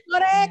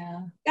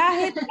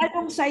 Kahit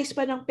anong size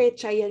pa ng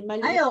pechay yan,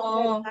 maliit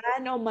o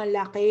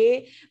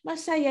malaki,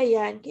 masaya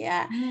yan.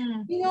 Kaya,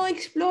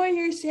 explore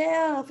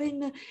yourself.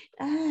 And,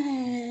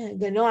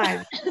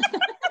 ganon.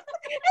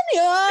 Ano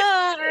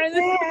yun?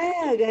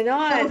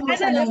 Ganon.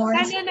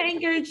 Sana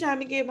na-encourage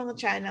namin kayo mga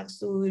Chanaks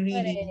to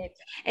really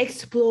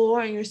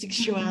explore your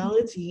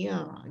sexuality.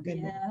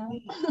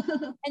 Ganon.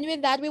 And with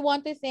that, we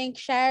want to thank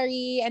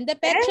Shari and the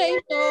Petchay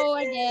Show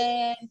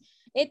again.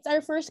 It's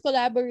our first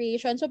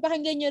collaboration. So,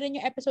 pakinggan nyo rin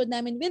yung episode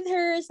namin with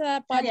her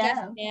sa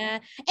podcast niya.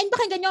 And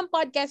pakinggan nyo ang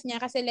podcast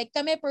niya kasi like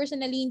kami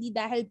personally, hindi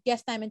dahil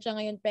guest namin siya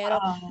ngayon, pero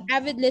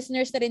avid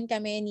listeners na rin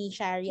kami ni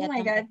Shari. Oh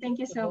my God,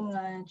 thank you so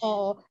much.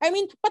 Oo. I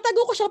mean,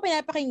 patago ko siya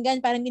pinapakinggan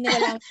para hindi nila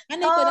lang, ko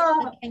na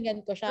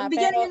pinapakinggan ko siya.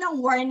 Bigyan nyo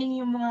ng warning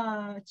yung mga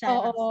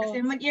channels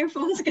kasi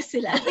mag-earphones ka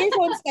sila.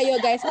 Earphones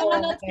kayo, guys. Mga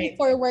not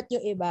for work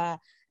yung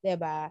iba.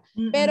 Diba?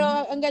 Pero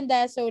ang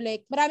ganda, so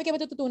like, marami kayo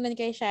matututunan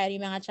kay Shari,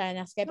 mga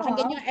Chanaks. Kaya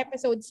pakinggan yung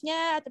episodes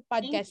niya at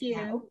podcast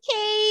niya.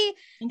 Okay!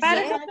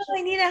 Para sa mga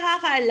hindi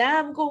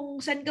nakakaalam kung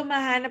saan ka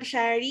mahanap,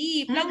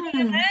 Shari, plug mo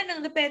naman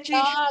ng The Petchay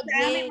Show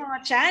sa aming mga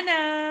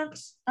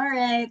Chanaks.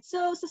 Alright.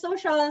 So, sa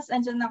socials,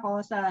 andyan ako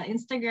sa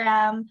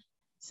Instagram,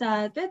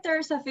 sa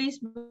Twitter, sa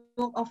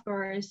Facebook, of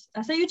course.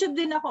 Sa YouTube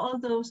din ako,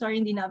 although, sorry,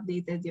 hindi na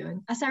updated yun.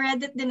 Sa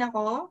Reddit din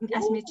ako,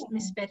 as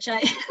Miss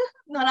Petchay.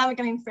 Marami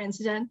kaming friends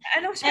dyan.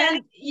 Anong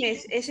spelling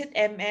is? Is it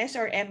MS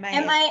or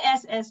MIS?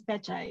 MISS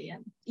Petchay.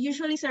 Yan.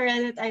 Usually sa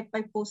Reddit, I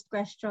post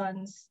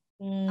questions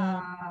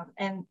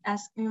and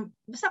ask,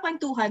 basta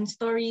kwentuhan,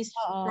 stories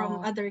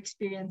from other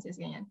experiences,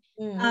 ganyan.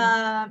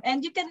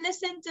 And you can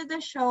listen to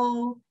the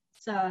show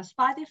sa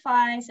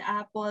Spotify,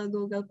 sa Apple,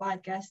 Google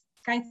Podcast,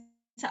 kahit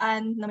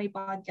saan na may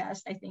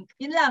podcast, I think.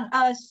 Yun lang,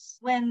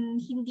 when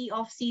hindi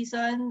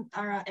off-season,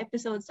 our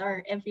episodes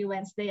are every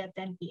Wednesday at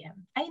 10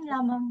 p.m. Ayun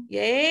lamang.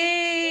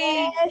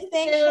 Yay! Yes,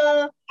 thank you.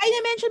 Ay,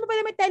 na-mention mo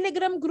pala may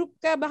Telegram group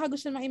ka. Baka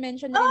gusto mo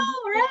i-mention na rin.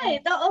 Oh,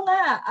 right. Oo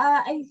nga.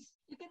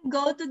 You can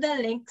go to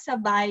the link sa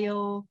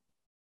bio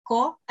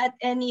ko at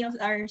any of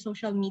our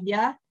social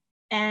media.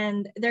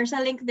 And there's a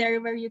link there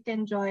where you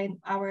can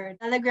join our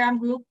Telegram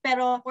group.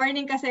 Pero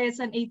warning kasi it's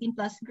an 18+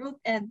 group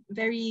and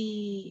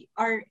very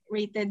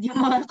R-rated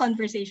yung mga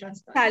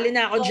conversations. Sali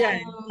na ako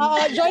dyan.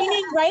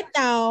 Joining right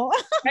now.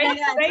 Right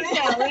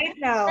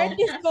now. Right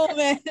this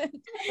moment.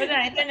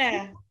 Ito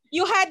na.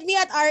 You had me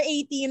at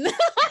R18.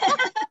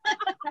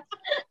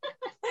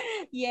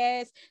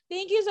 Yes.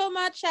 Thank you so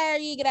much,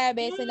 Shari.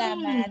 Grabe,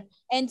 salamat.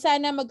 And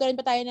sana magkaroon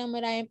pa tayo ng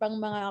maraming pang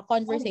mga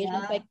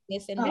conversations like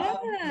this. And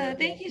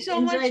thank you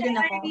so much,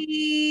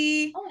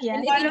 Shari. Oh,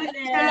 yeah.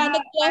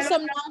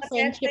 Nag-blossom ng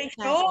friendship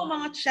natin.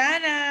 Mga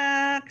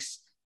Chanaks.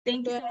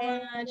 Thank you so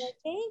much.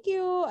 Thank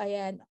you.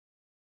 Ayan.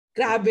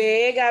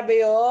 Grabe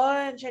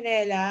yun.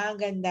 Chanela, ang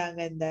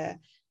ganda.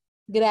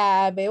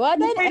 Grabe. What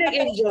an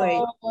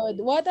episode.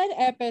 What an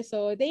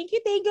episode. Thank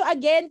you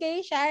again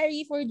kay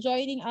Shari for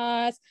joining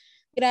us.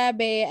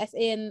 Grabe, as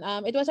in,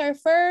 it was our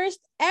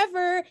first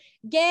ever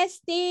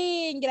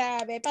guesting.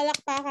 Grabe,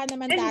 palakpakan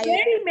naman tayo. And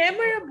very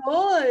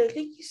memorable.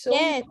 Thank you so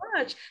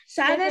much.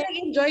 Sana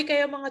nag-enjoy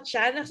kayo mga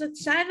Chanaks at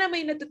sana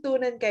may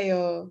natutunan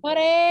kayo.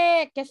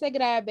 Correct. Kasi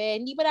grabe,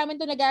 hindi pa namin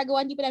ito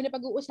nagagawa, hindi pa namin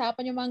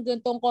pag-uusapan yung mga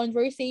ganitong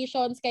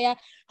conversations. Kaya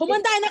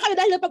humanda na kami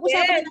dahil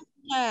pag-usapan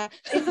na.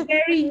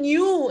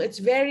 It's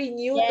very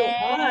new to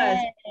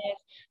us.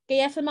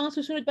 Kaya sa mga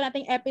susunod pa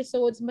nating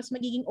episodes, mas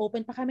magiging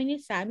open pa kami ni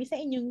Sammy sa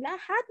inyong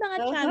lahat, mga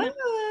Chanaks.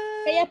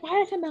 Kaya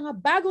para sa mga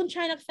bagong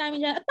Chanaks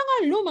namin dyan at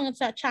mga lumang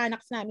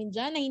Chanaks namin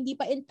dyan na hindi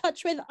pa in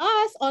touch with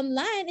us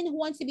online and who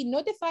wants to be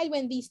notified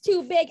when these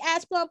two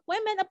big-ass plump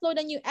women upload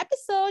a new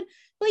episode,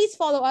 please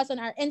follow us on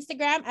our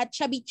Instagram at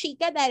Chubby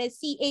Chica, that is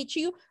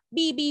CHUBBYCHEEKA,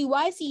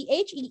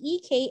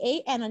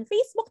 and on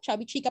Facebook,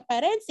 Chubby Chica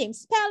pa rin, same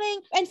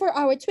spelling. And for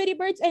our Twitty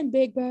Birds and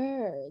Big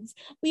Birds,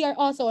 we are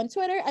also on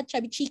Twitter at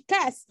Chubby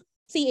Chicas.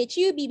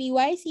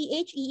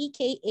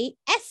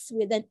 CHUBBYCHEEKAS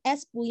with an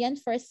S po yan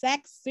for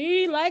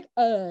sexy like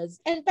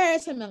us. And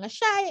para sa mga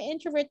shy,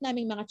 introvert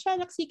naming mga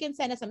Chanaks, you can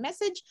send us a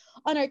message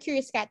on our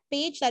Curious Cat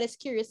page. That is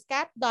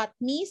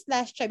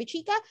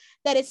curiouscat.me/chubbychica.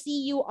 That is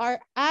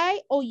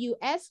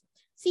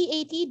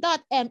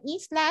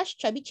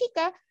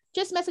CURIOUSCAT.me/chubbychica.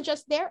 Just message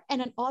us there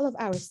and on all of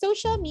our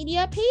social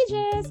media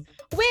pages.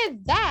 With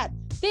that,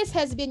 this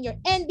has been your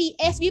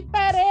NBSB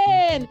pa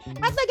rin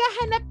at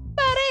naghahanap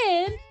pa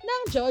rin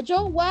ng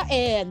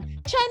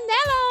Jojowain,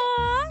 Chanela!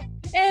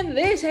 And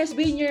this has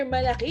been your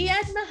malaki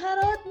at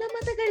maharot na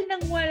matagal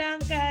nang walang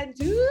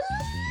kanto,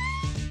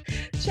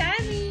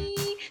 Chami,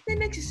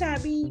 na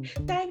nagsasabi,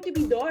 time to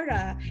be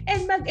Dora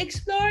and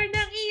mag-explore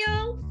ng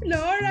iyong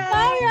flora.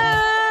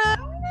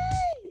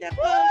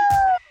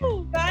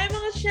 Bye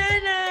mga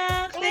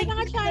Chanaks! Bye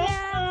mga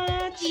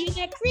Chanaks! See you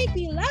next week.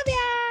 We love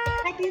ya!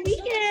 Happy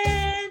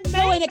weekend!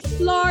 Go and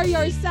explore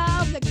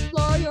yourself.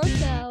 Explore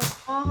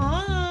yourself.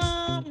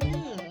 Uh-huh.